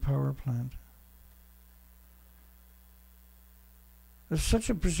nuclear power plant. It's such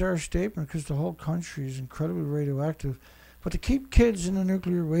a bizarre statement because the whole country is incredibly radioactive. But to keep kids in a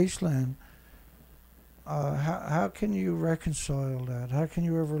nuclear wasteland, how can you reconcile that? How can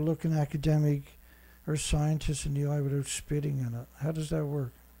you ever look an academic or scientist in the eye without spitting in it? How does that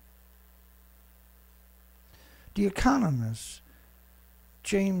work? The Economist.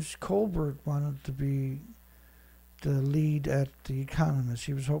 James Colbert wanted to be the lead at The Economist.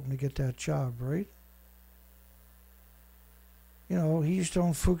 He was hoping to get that job, right? You know, he used to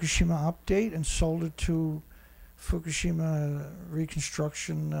own Fukushima Update and sold it to Fukushima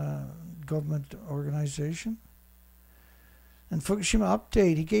Reconstruction government organization. And Fukushima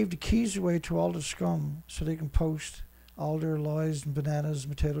Update, he gave the keys away to all the scum so they can post all their lies and bananas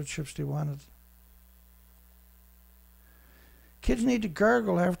and potato chips they wanted. Kids need to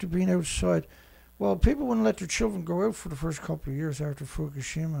gargle after being outside. Well, people wouldn't let their children go out for the first couple of years after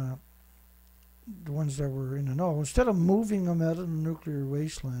Fukushima, the ones that were in the know. Instead of moving them out of the nuclear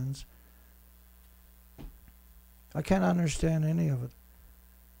wastelands, I can't understand any of it.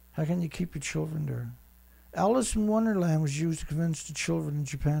 How can you keep your children there? Alice in Wonderland was used to convince the children in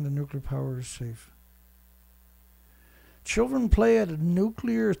Japan that nuclear power is safe. Children play at a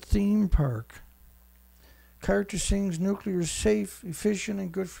nuclear theme park. Character sings nuclear is safe, efficient,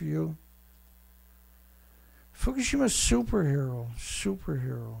 and good for you. Fukushima superhero.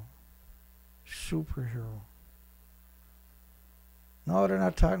 No, they're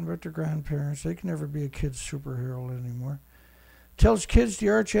not talking about their grandparents. They can never be a kid's superhero anymore. Tells kids the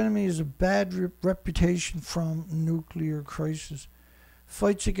arch enemy is a bad reputation from nuclear crisis.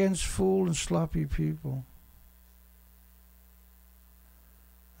 Fights against fool and sloppy people.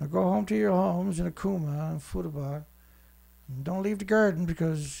 Now go home to your homes in Akuma and Futaba. And don't leave the garden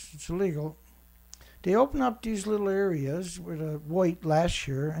because it's illegal. They open up these little areas with a white last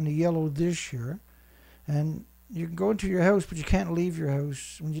year and a yellow this year. And you can go into your house, but you can't leave your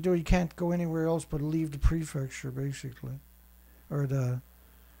house. When you do, you can't go anywhere else but leave the prefecture, basically. Or the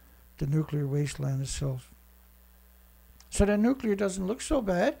nuclear wasteland itself. So that nuclear doesn't look so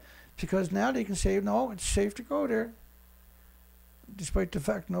bad, because now they can say, no, it's safe to go there, despite the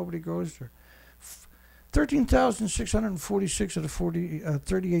fact nobody goes there. 13,646 of the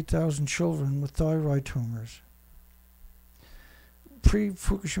 38,000 children with thyroid tumors.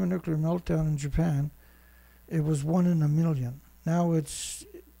 Pre-Fukushima nuclear meltdown in Japan, it was 1 in a million. Now it's,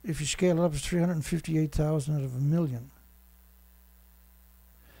 if you scale it up, it's 358,000 out of a million.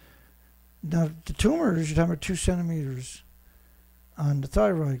 Now the tumors, you're talking about 2 centimeters on the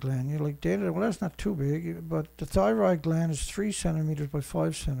thyroid gland. You're like, Dana, well, that's not too big, but the thyroid gland is 3 centimeters by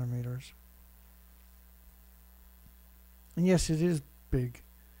 5 centimeters. And yes, it is big.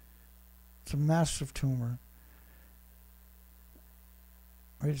 It's a massive tumor.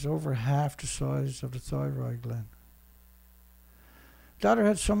 Right, it's over half the size of the thyroid gland. Daughter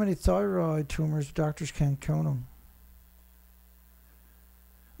had so many thyroid tumors, the doctors can't count them.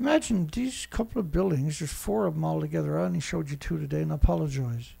 Imagine these couple of buildings, there's 4 of them all together. I only showed you 2 today, and I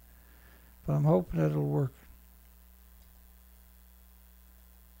apologize. But I'm hoping that it'll work.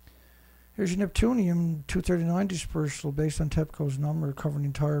 Here's your Neptunium-239 dispersal based on TEPCO's number, covering the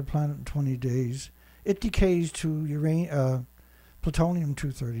entire planet in 20 days. It decays to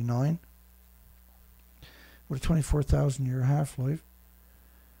plutonium-239 with a 24,000-year half-life.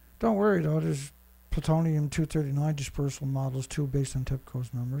 Don't worry, though, there's plutonium-239 dispersal models too, based on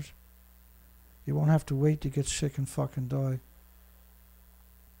TEPCO's numbers. You won't have to wait to get sick and fucking die.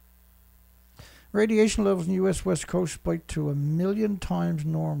 Radiation levels in the U.S. West Coast spiked to 1 million times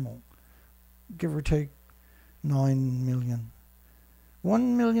normal, give or take 9 million.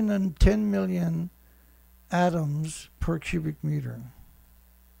 1 million and 10 million atoms per cubic meter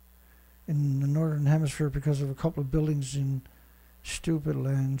in the northern hemisphere because of a couple of buildings in stupid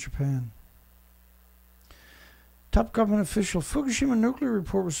land, Japan. Top government official, Fukushima nuclear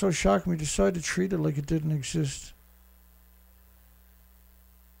report was so shocking we decided to treat it like it didn't exist.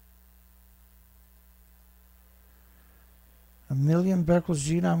 A million becquerels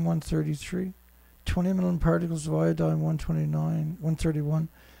Xenon-133, 20 million particles of Iodine-131,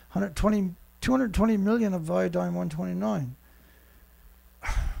 220 million of Iodine-129.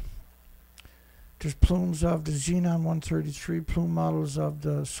 There's plumes of the Xenon-133, plume models of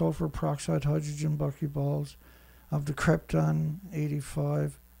the sulfur peroxide hydrogen buckyballs, of the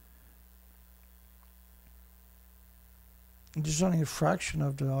Krypton-85. There's only a fraction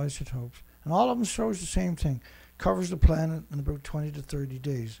of the isotopes. And all of them shows the same thing. Covers the planet in about 20 to 30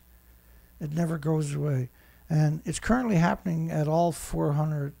 days. It never goes away. And it's currently happening at all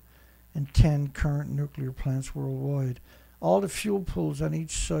 410 current nuclear plants worldwide. All the fuel pools on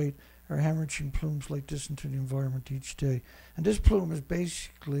each site are hemorrhaging plumes like this into the environment each day. And this plume is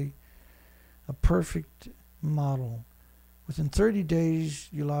basically a perfect model. Within 30 days,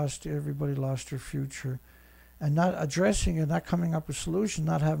 everybody lost their future. And not addressing it, not coming up with solutions,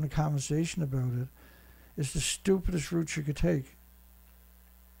 not having a conversation about it, is the stupidest route you could take.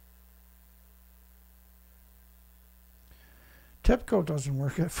 TEPCO doesn't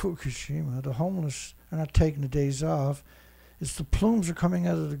work at Fukushima. The homeless are not taking the days off. It's the plumes are coming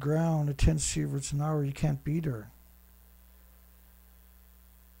out of the ground at 10 sieverts an hour. You can't be there.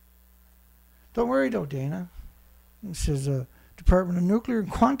 Don't worry though, Dana. It says Department of Nuclear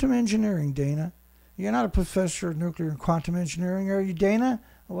and Quantum Engineering, Dana. You're not a professor of nuclear and quantum engineering, are you, Dana?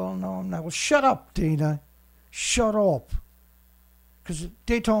 Well, no, I'm not. Well, shut up, Dana. Shut up. Because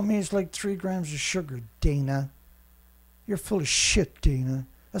they told me it's like 3 grams of sugar, Dana. You're full of shit, Dana.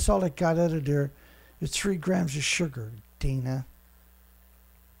 That's all I got out of there is 3 grams of sugar, Dana.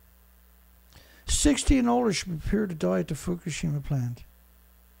 60 and older should be prepared to die at the Fukushima plant.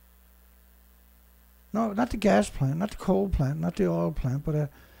 No, not the gas plant, not the coal plant, not the oil plant, but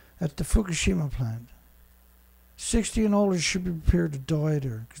at the Fukushima plant. 60 and older should be prepared to die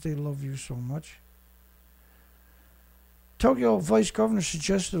there because they love you so much. Tokyo Vice Governor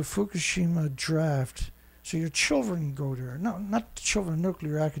suggested a Fukushima draft so your children go there. No, not the children of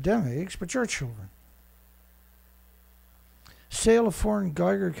nuclear academics, but your children. Sale of foreign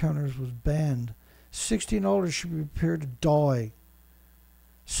Geiger counters was banned. 60 and older should be prepared to die.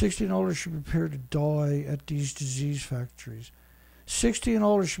 60 and older should be prepared to die at these disease factories. 60 and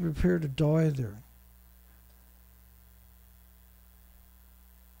older should be prepared to die there.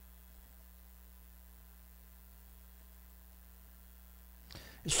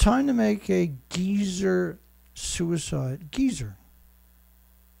 It's time to make a geezer suicide. Geezer.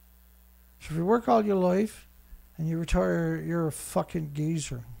 So if you work all your life and you retire, you're a fucking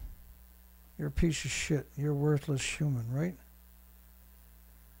geezer. You're a piece of shit. You're a worthless human, right?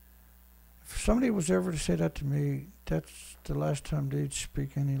 If somebody was ever to say that to me, that's the last time they'd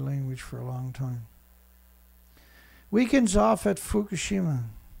speak any language for a long time. Weekends off at Fukushima.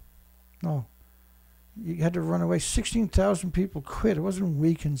 No. You had to run away. 16,000 people quit. It wasn't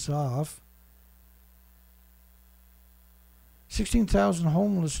weekends off. 16,000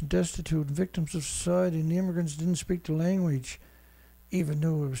 homeless and destitute victims of society, and the immigrants didn't speak the language, even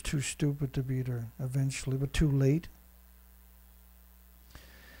though it was too stupid to be there eventually, but too late.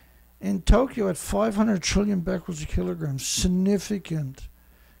 In Tokyo, at 500 trillion becquerels a kilogram, significant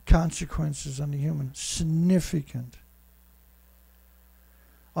consequences on the human, significant.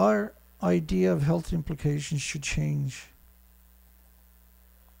 Our idea of health implications should change.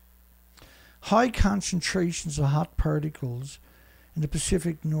 High concentrations of hot particles in the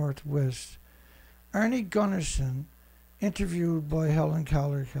Pacific Northwest. Arnie Gunnarsson, interviewed by Helen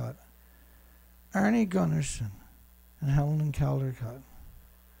Caldercott. Arnie Gunnarsson and Helen Caldercott.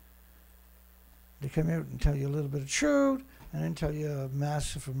 They come out and tell you a little bit of truth and then tell you a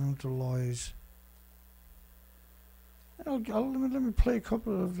massive amount of lies. Let me play a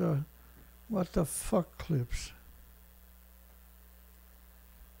couple of the what the fuck clips.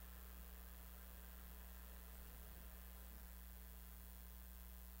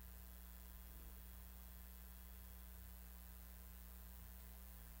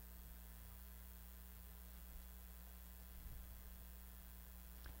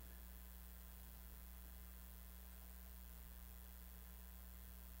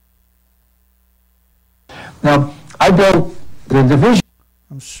 Now, I built the division.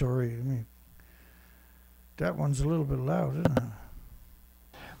 I'm sorry, that one's a little bit loud, isn't it?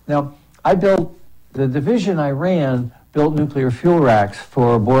 Now, I built the division I ran built nuclear fuel racks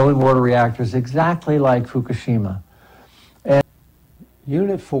for boiling water reactors exactly like Fukushima. And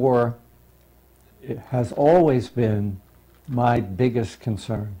Unit 4 has always been my biggest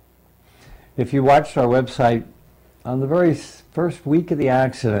concern. If you watched our website, on the very first week of the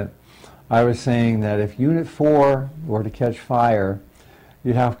accident, I was saying that if Unit 4 were to catch fire,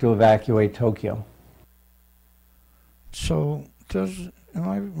 you'd have to evacuate Tokyo. So, am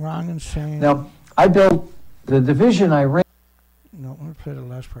I wrong in saying... Now, I built the division I ran... No, let me play the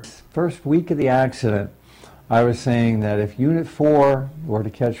last part. First week of the accident, I was saying that if Unit 4 were to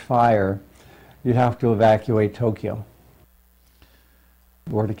catch fire, you'd have to evacuate Tokyo.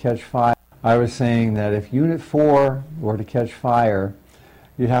 Were to catch fire. I was saying that if Unit 4 were to catch fire,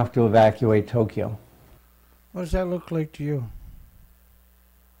 you'd have to evacuate Tokyo. What does that look like to you?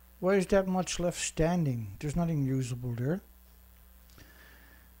 Why is that much left standing? There's nothing usable there.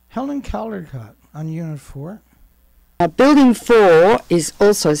 Helen Caldercott on Unit 4. Building 4 is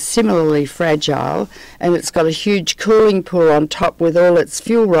also similarly fragile, and it's got a huge cooling pool on top with all its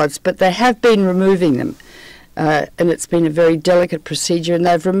fuel rods, but they have been removing them. And it's been a very delicate procedure, and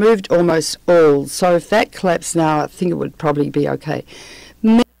they've removed almost all. So if that collapsed now, I think it would probably be okay.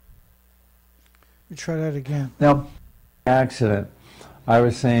 You try that again. Now, accident, I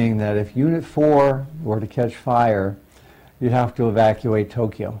was saying that if Unit 4 were to catch fire, you'd have to evacuate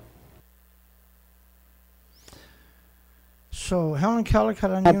Tokyo. So, Helen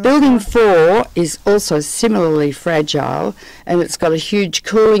Caldercott on Unit Building 4 is also similarly fragile, and it's got a huge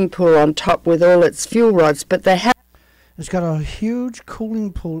cooling pool on top with all its fuel rods, but they have... It's got a huge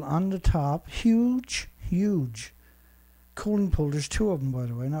cooling pool on the top. Huge cooling pool. There's two of them, by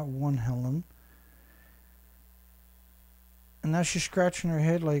the way, not one, Helen. And now she's scratching her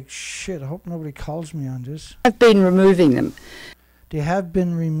head like, shit, I hope nobody calls me on this. Have been removing them. They have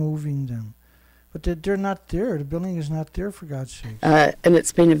been removing them. But they're not there. The building is not there, for God's sake. And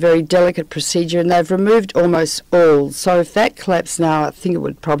it's been a very delicate procedure, and they've removed almost all. So if that collapsed now, I think it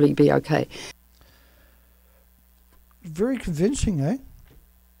would probably be okay. Very convincing, eh?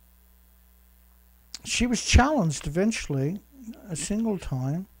 She was challenged eventually, a single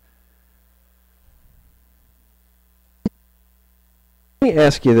time. Let me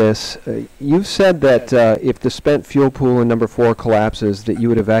ask you this. You've said that if the spent fuel pool in number 4 collapses, that you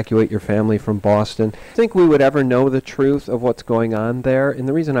would evacuate your family from Boston. Do you think we would ever know the truth of what's going on there? And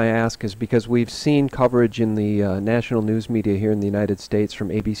the reason I ask is because we've seen coverage in the national news media here in the United States from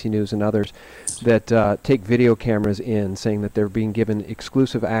ABC News and others that take video cameras in, saying that they're being given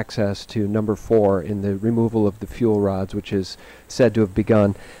exclusive access to number 4 in the removal of the fuel rods, which is said to have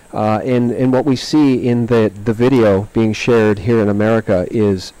begun. And what we see in the video being shared here in America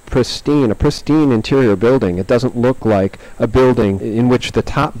is a pristine interior building. It doesn't look like a building in which the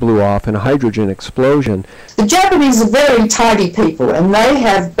top blew off in a hydrogen explosion. The Japanese are very tidy people, and they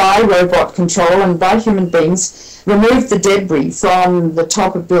have, by robot control and by human beings, removed the debris from the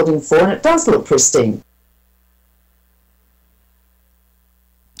top of Building 4, and it does look pristine.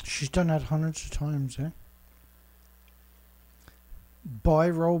 She's done that hundreds of times, eh? by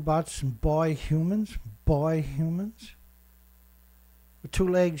robots and by humans. With 2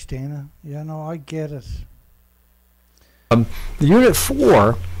 legs, Dana. Yeah, no, I get it. The Unit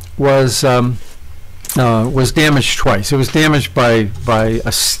 4 was damaged twice. It was damaged by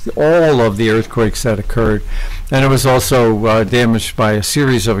all of the earthquakes that occurred, and it was also damaged by a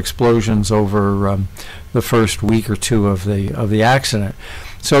series of explosions over the first week or two of the accident.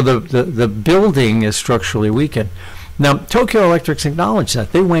 So the building is structurally weakened. Now, Tokyo Electric's acknowledged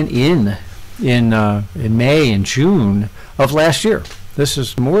that. They went in May and June of last year. This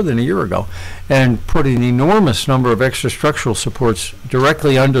is more than a year ago, and put an enormous number of extra structural supports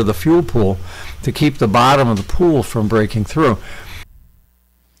directly under the fuel pool to keep the bottom of the pool from breaking through.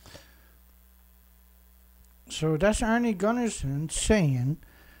 So that's Arnie Gunnarsson saying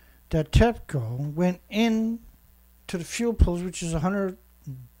that TEPCO went in to the fuel pools, which is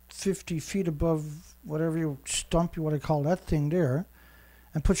 150 feet above whatever you want to call that thing there,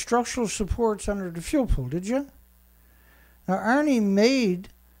 and put structural supports under the fuel pool, did you? Now, Arnie made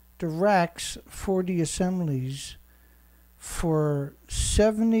the racks for the assemblies for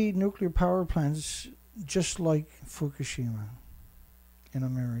 70 nuclear power plants just like Fukushima in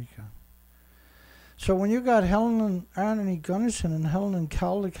America. So when you got Arnie Gunnarsson and Helen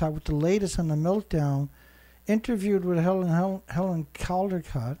Caldecott with the latest on the meltdown, interviewed with Helen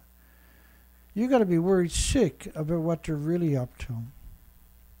Caldecott, you got to be worried sick about what they're really up to.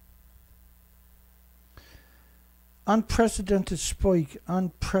 Unprecedented spike,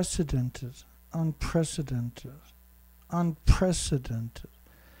 unprecedented.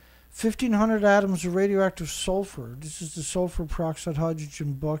 1,500 atoms of radioactive sulfur. This is the sulfur peroxide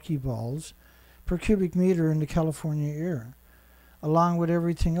hydrogen buckyballs per cubic meter in the California air, along with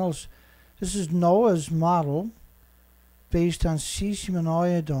everything else. This is NOAA's model based on cesium and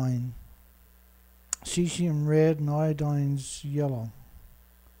iodine. Cesium red and iodine's yellow.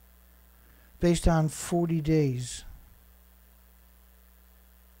 Based on 40 days.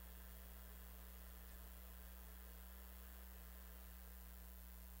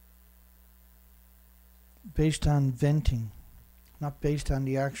 Based on venting, not based on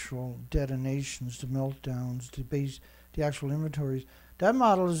the actual detonations, the meltdowns, the actual inventories. That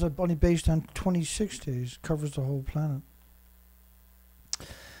model is only based on 26 days, covers the whole planet.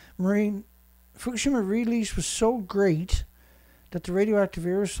 Fukushima release was so great that the radioactive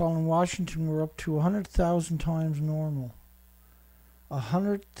aerosol in Washington were up to 100,000 times normal.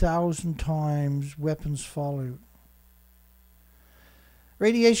 100,000 times weapons fallout.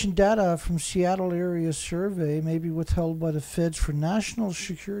 Radiation data from Seattle area survey may be withheld by the feds for national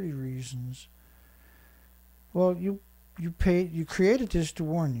security reasons. Well, you created this to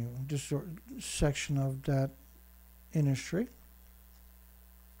warn you, this section of that industry,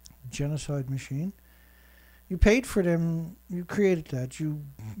 genocide machine. You paid for them, you created that. You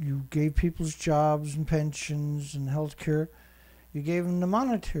gave people's jobs and pensions and health care. You gave them the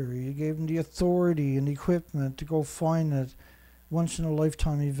monetary, you gave them the authority and the equipment to go find it. Once in a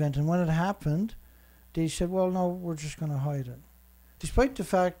lifetime event, and when it happened, they said, well, no, we're just going to hide it. Despite the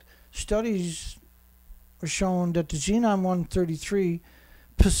fact studies were showing that the Xenon-133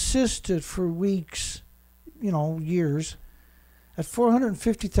 persisted for weeks, years, at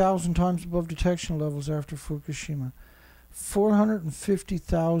 450,000 times above detection levels after Fukushima.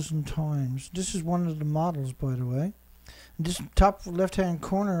 450,000 times. This is one of the models, by the way. And this top left-hand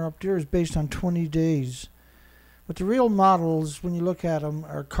corner up there is based on 20 days. But the real models, when you look at them,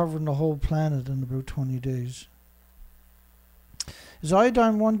 are covering the whole planet in about 20 days. Is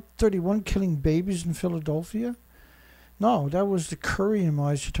Iodine-131 killing babies in Philadelphia? No, that was the curium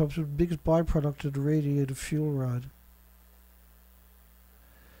isotopes, the biggest byproduct of the radiative fuel rod.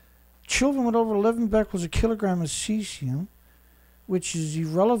 Children with over 11 becquerels a kilogram of cesium, which is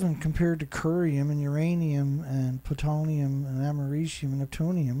irrelevant compared to curium and uranium and plutonium and americium and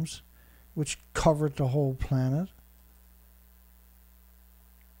neptuniums, which covered the whole planet.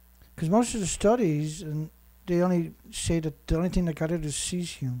 Because most of the studies, and they only say that the only thing that got it is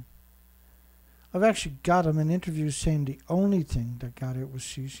cesium. I've actually got them in interviews saying the only thing that got it was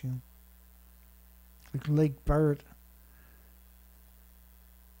cesium. Like Lake Barrett,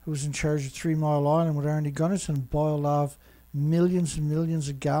 who was in charge of 3 Mile Island with Arnie Gunnarsson, boiled off millions and millions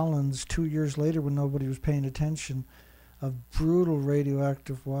of gallons 2 years later when nobody was paying attention of brutal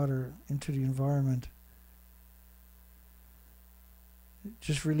radioactive water into the environment.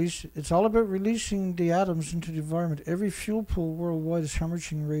 It's all about releasing the atoms into the environment. Every fuel pool worldwide is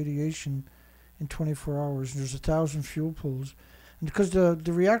hemorrhaging radiation in 24 hours. And there's 1,000 fuel pools. And because the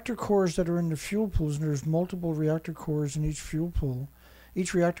reactor cores that are in the fuel pools, and there's multiple reactor cores in each fuel pool,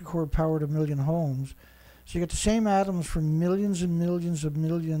 each reactor core powered 1 million homes. So you get the same atoms from millions and millions of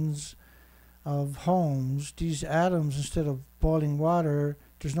millions of homes. These atoms, instead of boiling water,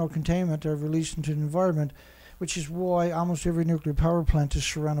 there's no containment, they're released into the environment, which is why almost every nuclear power plant is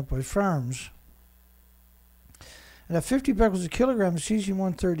surrounded by farms. And at 50 becquerels a kilogram of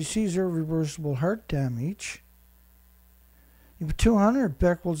cesium-130 is irreversible heart damage. You put 200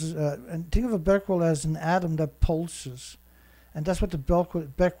 becquerels, and think of a becquerel as an atom that pulses. And that's what the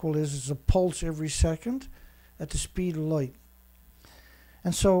becquerel is. It's a pulse every second at the speed of light.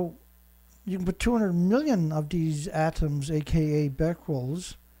 And so you can put 200 million of these atoms, aka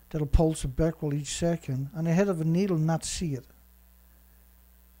becquerels, that'll pulse a becquerel each second, on the head of a needle and not see it.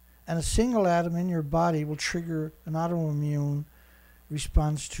 And a single atom in your body will trigger an autoimmune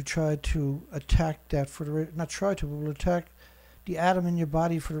response to try to attack that will attack the atom in your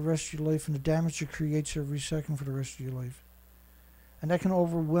body for the rest of your life and the damage it creates every second for the rest of your life. And that can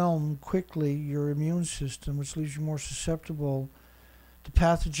overwhelm quickly your immune system, which leaves you more susceptible to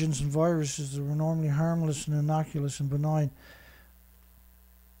pathogens and viruses that were normally harmless and innocuous and benign.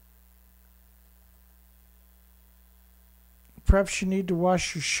 Perhaps you need to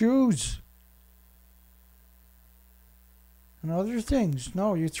wash your shoes and other things.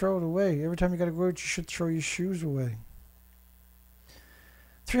 No, you throw it away. Every time you got to go out, you should throw your shoes away.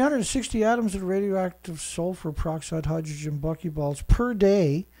 360 atoms of radioactive sulfur peroxide hydrogen buckyballs per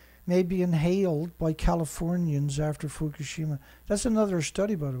day may be inhaled by Californians after Fukushima. That's another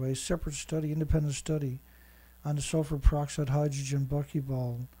study, by the way, a separate study, independent study on the sulfur peroxide hydrogen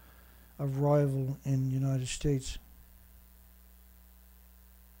buckyball arrival in the United States.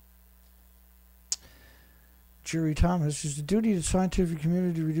 Jerry Thomas, is the duty of the scientific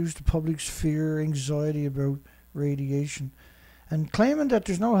community to reduce the public's fear, anxiety about radiation, and claiming that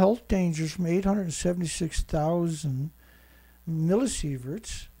there's no health dangers from 876,000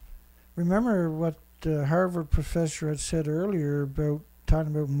 millisieverts. Remember what the Harvard professor had said earlier about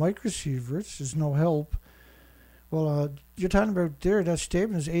talking about microsieverts, there's no help. Well, you're talking about there, that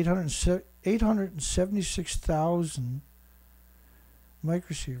statement is 876,000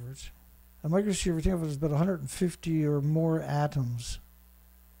 microsieverts. A microsievert, think of it as about 150 or more atoms.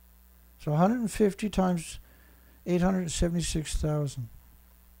 So 150 times 876,000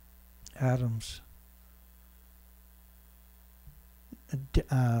 atoms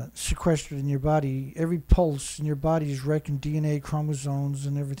sequestered in your body. Every pulse in your body is wrecking DNA, chromosomes,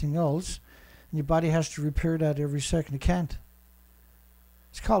 and everything else. And your body has to repair that every second. It can't.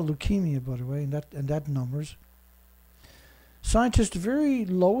 It's called leukemia, by the way, and that numbers. Scientists, the very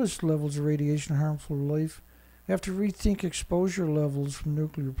lowest levels of radiation are harmful to life. We have to rethink exposure levels from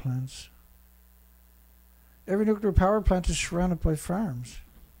nuclear plants. Every nuclear power plant is surrounded by farms.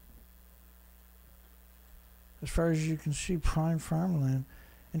 As far as you can see, prime farmland.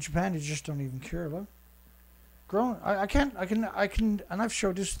 In Japan, they just don't even care. Look, I can, and I've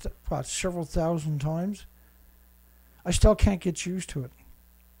showed this several thousand times. I still can't get used to it.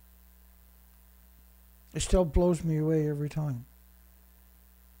 It still blows me away every time.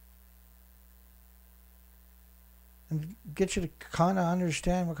 And get you to kind of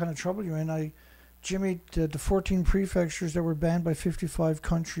understand what kind of trouble you're in. I jimmied the 14 prefectures that were banned by 55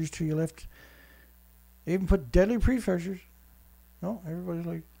 countries to your left. They even put deadly prefectures. No, everybody's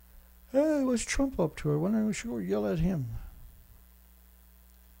like, hey, what's Trump up to? I wonder if we should yell at him.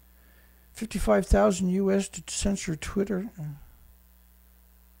 55,000 US to censor Twitter.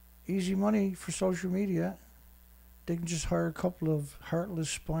 Easy money for social media. They can just hire a couple of heartless,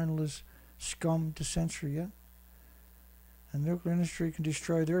 spineless scum to censor you. And the nuclear industry can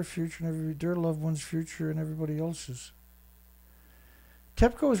destroy their future and their loved ones' future and everybody else's.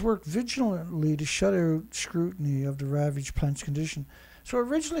 TEPCO has worked vigilantly to shut out scrutiny of the ravaged plant's condition. So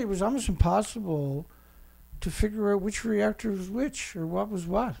originally it was almost impossible to figure out which reactor was which or what was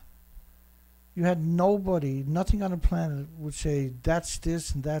what. You had nobody, nothing on the planet would say that's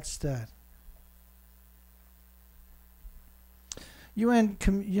this and that's that.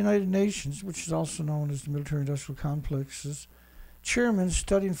 United Nations, which is also known as the military-industrial complexes, chairman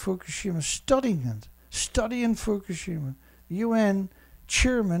studying Fukushima, studying Fukushima. UN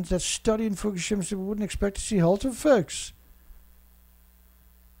chairman that's studying Fukushima said we wouldn't expect to see health effects.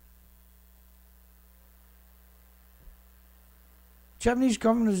 Japanese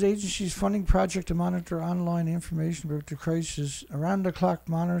government agencies funding project to monitor online information about the crisis, around-the-clock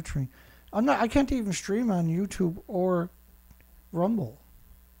monitoring. I can't even stream on YouTube or Rumble.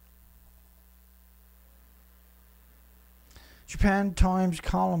 Japan Times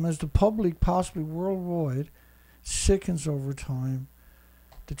column, as the public, possibly worldwide, sickens over time,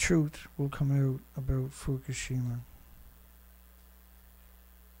 the truth will come out about Fukushima.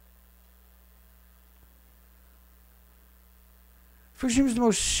 Fukushima is the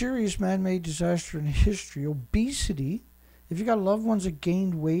most serious man-made disaster in history. Obesity. If you got loved ones that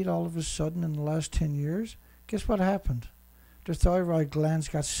gained weight all of a sudden in the last 10 years, guess what happened? Their thyroid glands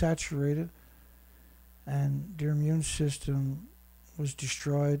got saturated and their immune system was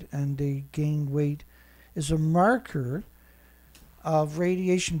destroyed and they gained weight. Is a marker of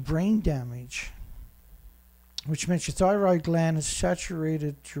radiation brain damage, which means your thyroid gland has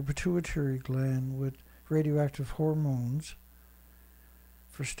saturated your pituitary gland with radioactive hormones,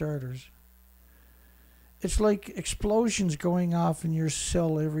 for starters. It's like explosions going off in your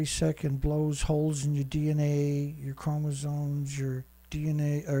cell every second, blows holes in your DNA, your chromosomes, your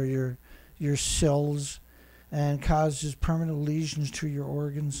DNA, or your cells, and causes permanent lesions to your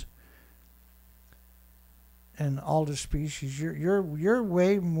organs. And all the species, you're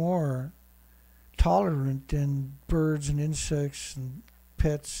way more tolerant than birds and insects and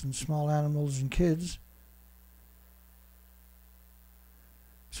pets and small animals and kids.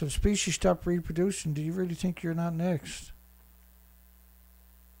 So the species stop reproducing. Do you really think you're not next?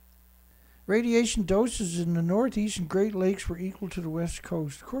 Radiation doses in the Northeast and Great Lakes were equal to the West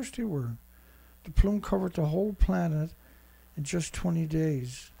Coast. Of course they were. The plume covered the whole planet in just 20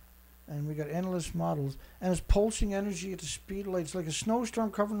 days. And we got endless models. And it's pulsing energy at the speed of light. It's like a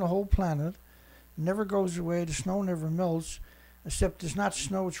snowstorm covering the whole planet. It never goes away. The snow never melts. Except it's not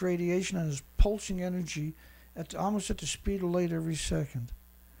snow, it's radiation. And it's pulsing energy almost at the speed of light every second.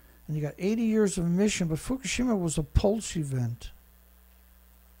 And you got 80 years of emission, but Fukushima was a pulse event.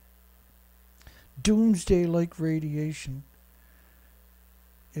 Doomsday-like radiation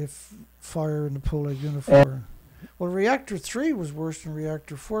if fire in the pool like Unifor. Well, Reactor 3 was worse than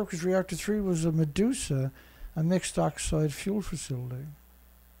Reactor 4 because Reactor 3 was a Medusa, a mixed oxide fuel facility.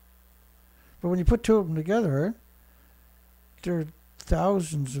 But when you put two of them together, there are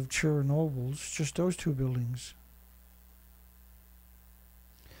thousands of Chernobyls, just those two buildings.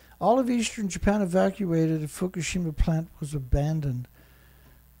 All of eastern Japan evacuated. The Fukushima plant was abandoned.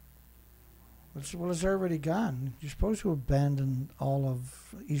 Well, it's already gone. You're supposed to abandon all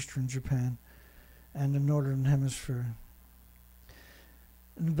of eastern Japan and the northern hemisphere.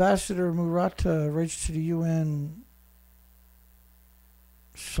 Ambassador Murata writes to the UN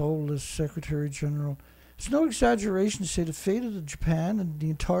soulless Secretary General, it's no exaggeration to say the fate of Japan and the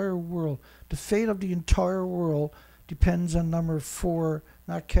entire world, the fate of the entire world depends on number 4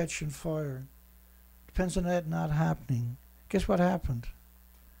 not catching fire. Depends on that not happening. Guess what happened?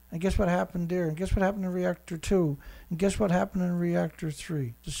 And guess what happened there? And guess what happened in Reactor 2? And guess what happened in Reactor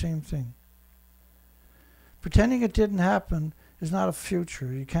 3? The same thing. Pretending it didn't happen is not a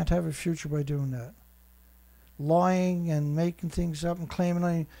future. You can't have a future by doing that. Lying and making things up and claiming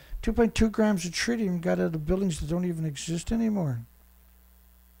only 2.2 grams of tritium got out of buildings that don't even exist anymore.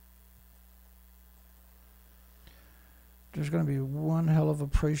 There's going to be one hell of a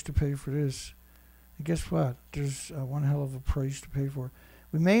price to pay for this. And guess what? There's one hell of a price to pay for it.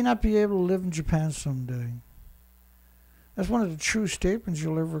 We may not be able to live in Japan someday. That's one of the true statements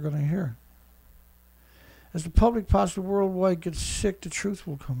you're ever going to hear. As the public, possibly worldwide, gets sick, the truth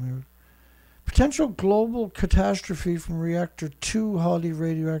will come out. Potential global catastrophe from Reactor 2 highly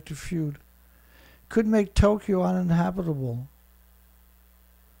radioactive fuel could make Tokyo uninhabitable.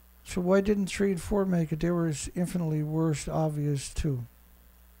 So why didn't 3 and 4 make it? They were infinitely worse, obvious too.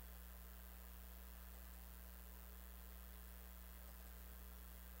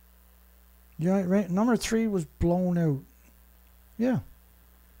 Yeah, number 3 was blown out. Yeah. I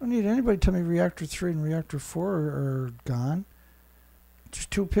don't need anybody to tell me Reactor 3 and Reactor 4 are gone.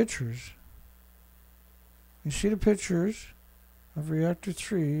 Just 2 pictures. You see the pictures of Reactor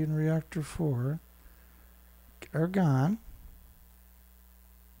 3 and Reactor 4 are gone.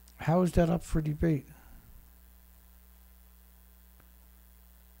 How is that up for debate?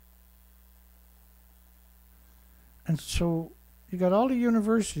 And so you got all the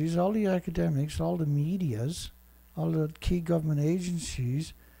universities, all the academics, all the medias, all the key government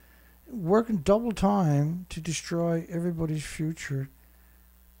agencies working double time to destroy everybody's future.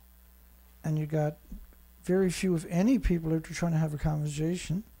 And you got very few, if any, people out there trying to have a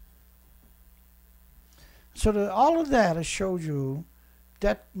conversation. So all of that I showed you,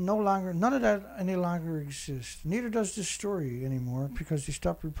 that none of that any longer exists. Neither does this story anymore because they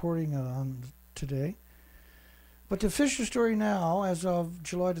stopped reporting it on today. But the official story now, as of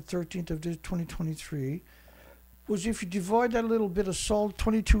July the 13th of 2023, was if you divide that little bit of salt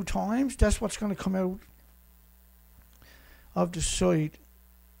 22 times, that's what's going to come out of the site.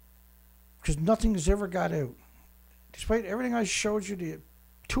 Because nothing has ever got out. Despite everything I showed you, the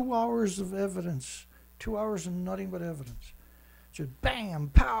 2 hours of evidence, 2 hours of nothing but evidence. Just bam,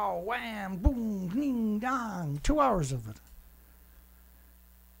 pow, wham, boom, ding, dong, 2 hours of it.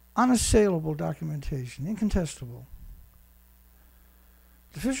 unassailable documentation, incontestable.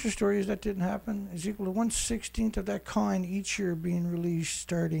 The Fisher stories that didn't happen is equal to 1/16 of that kind each year being released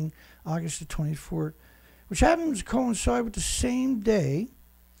starting August the 24th, which happens to coincide with the same day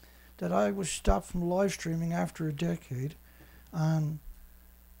that I was stopped from live streaming after a decade on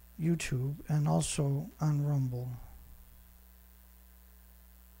YouTube and also on Rumble.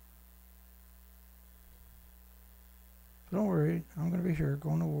 But don't worry, I'm going to be here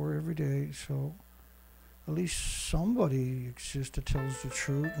going to war every day, so at least somebody exists that tells the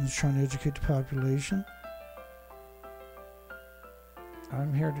truth and is trying to educate the population.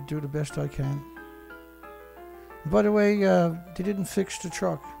 I'm here to do the best I can. By the way, they didn't fix the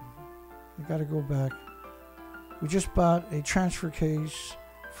truck. We got to go back. We just bought a transfer case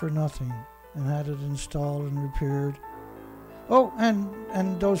for nothing and had it installed and repaired. Oh,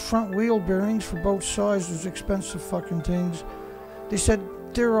 and those front wheel bearings for both sides, those expensive fucking things, they said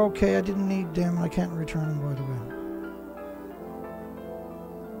they're okay, I didn't need them, and I can't return them, by the way.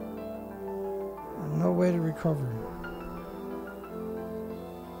 And no way to recover.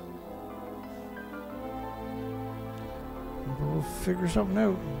 But we'll figure something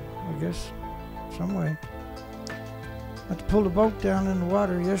out, I guess, some way. I had to pull the boat down in the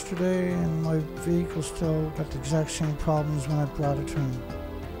water yesterday, and my vehicle still got the exact same problems when I brought it home.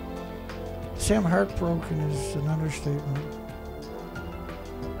 To say I'm heartbroken is an understatement.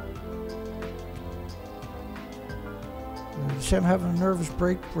 To say I'm having a nervous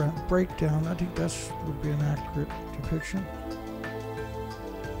breakdown, I think that would be an accurate depiction.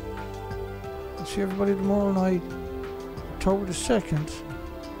 I'll see everybody tomorrow night, October the 2nd.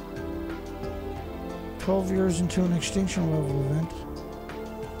 12 years into an extinction level event.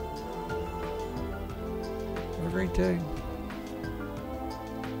 Have a great day.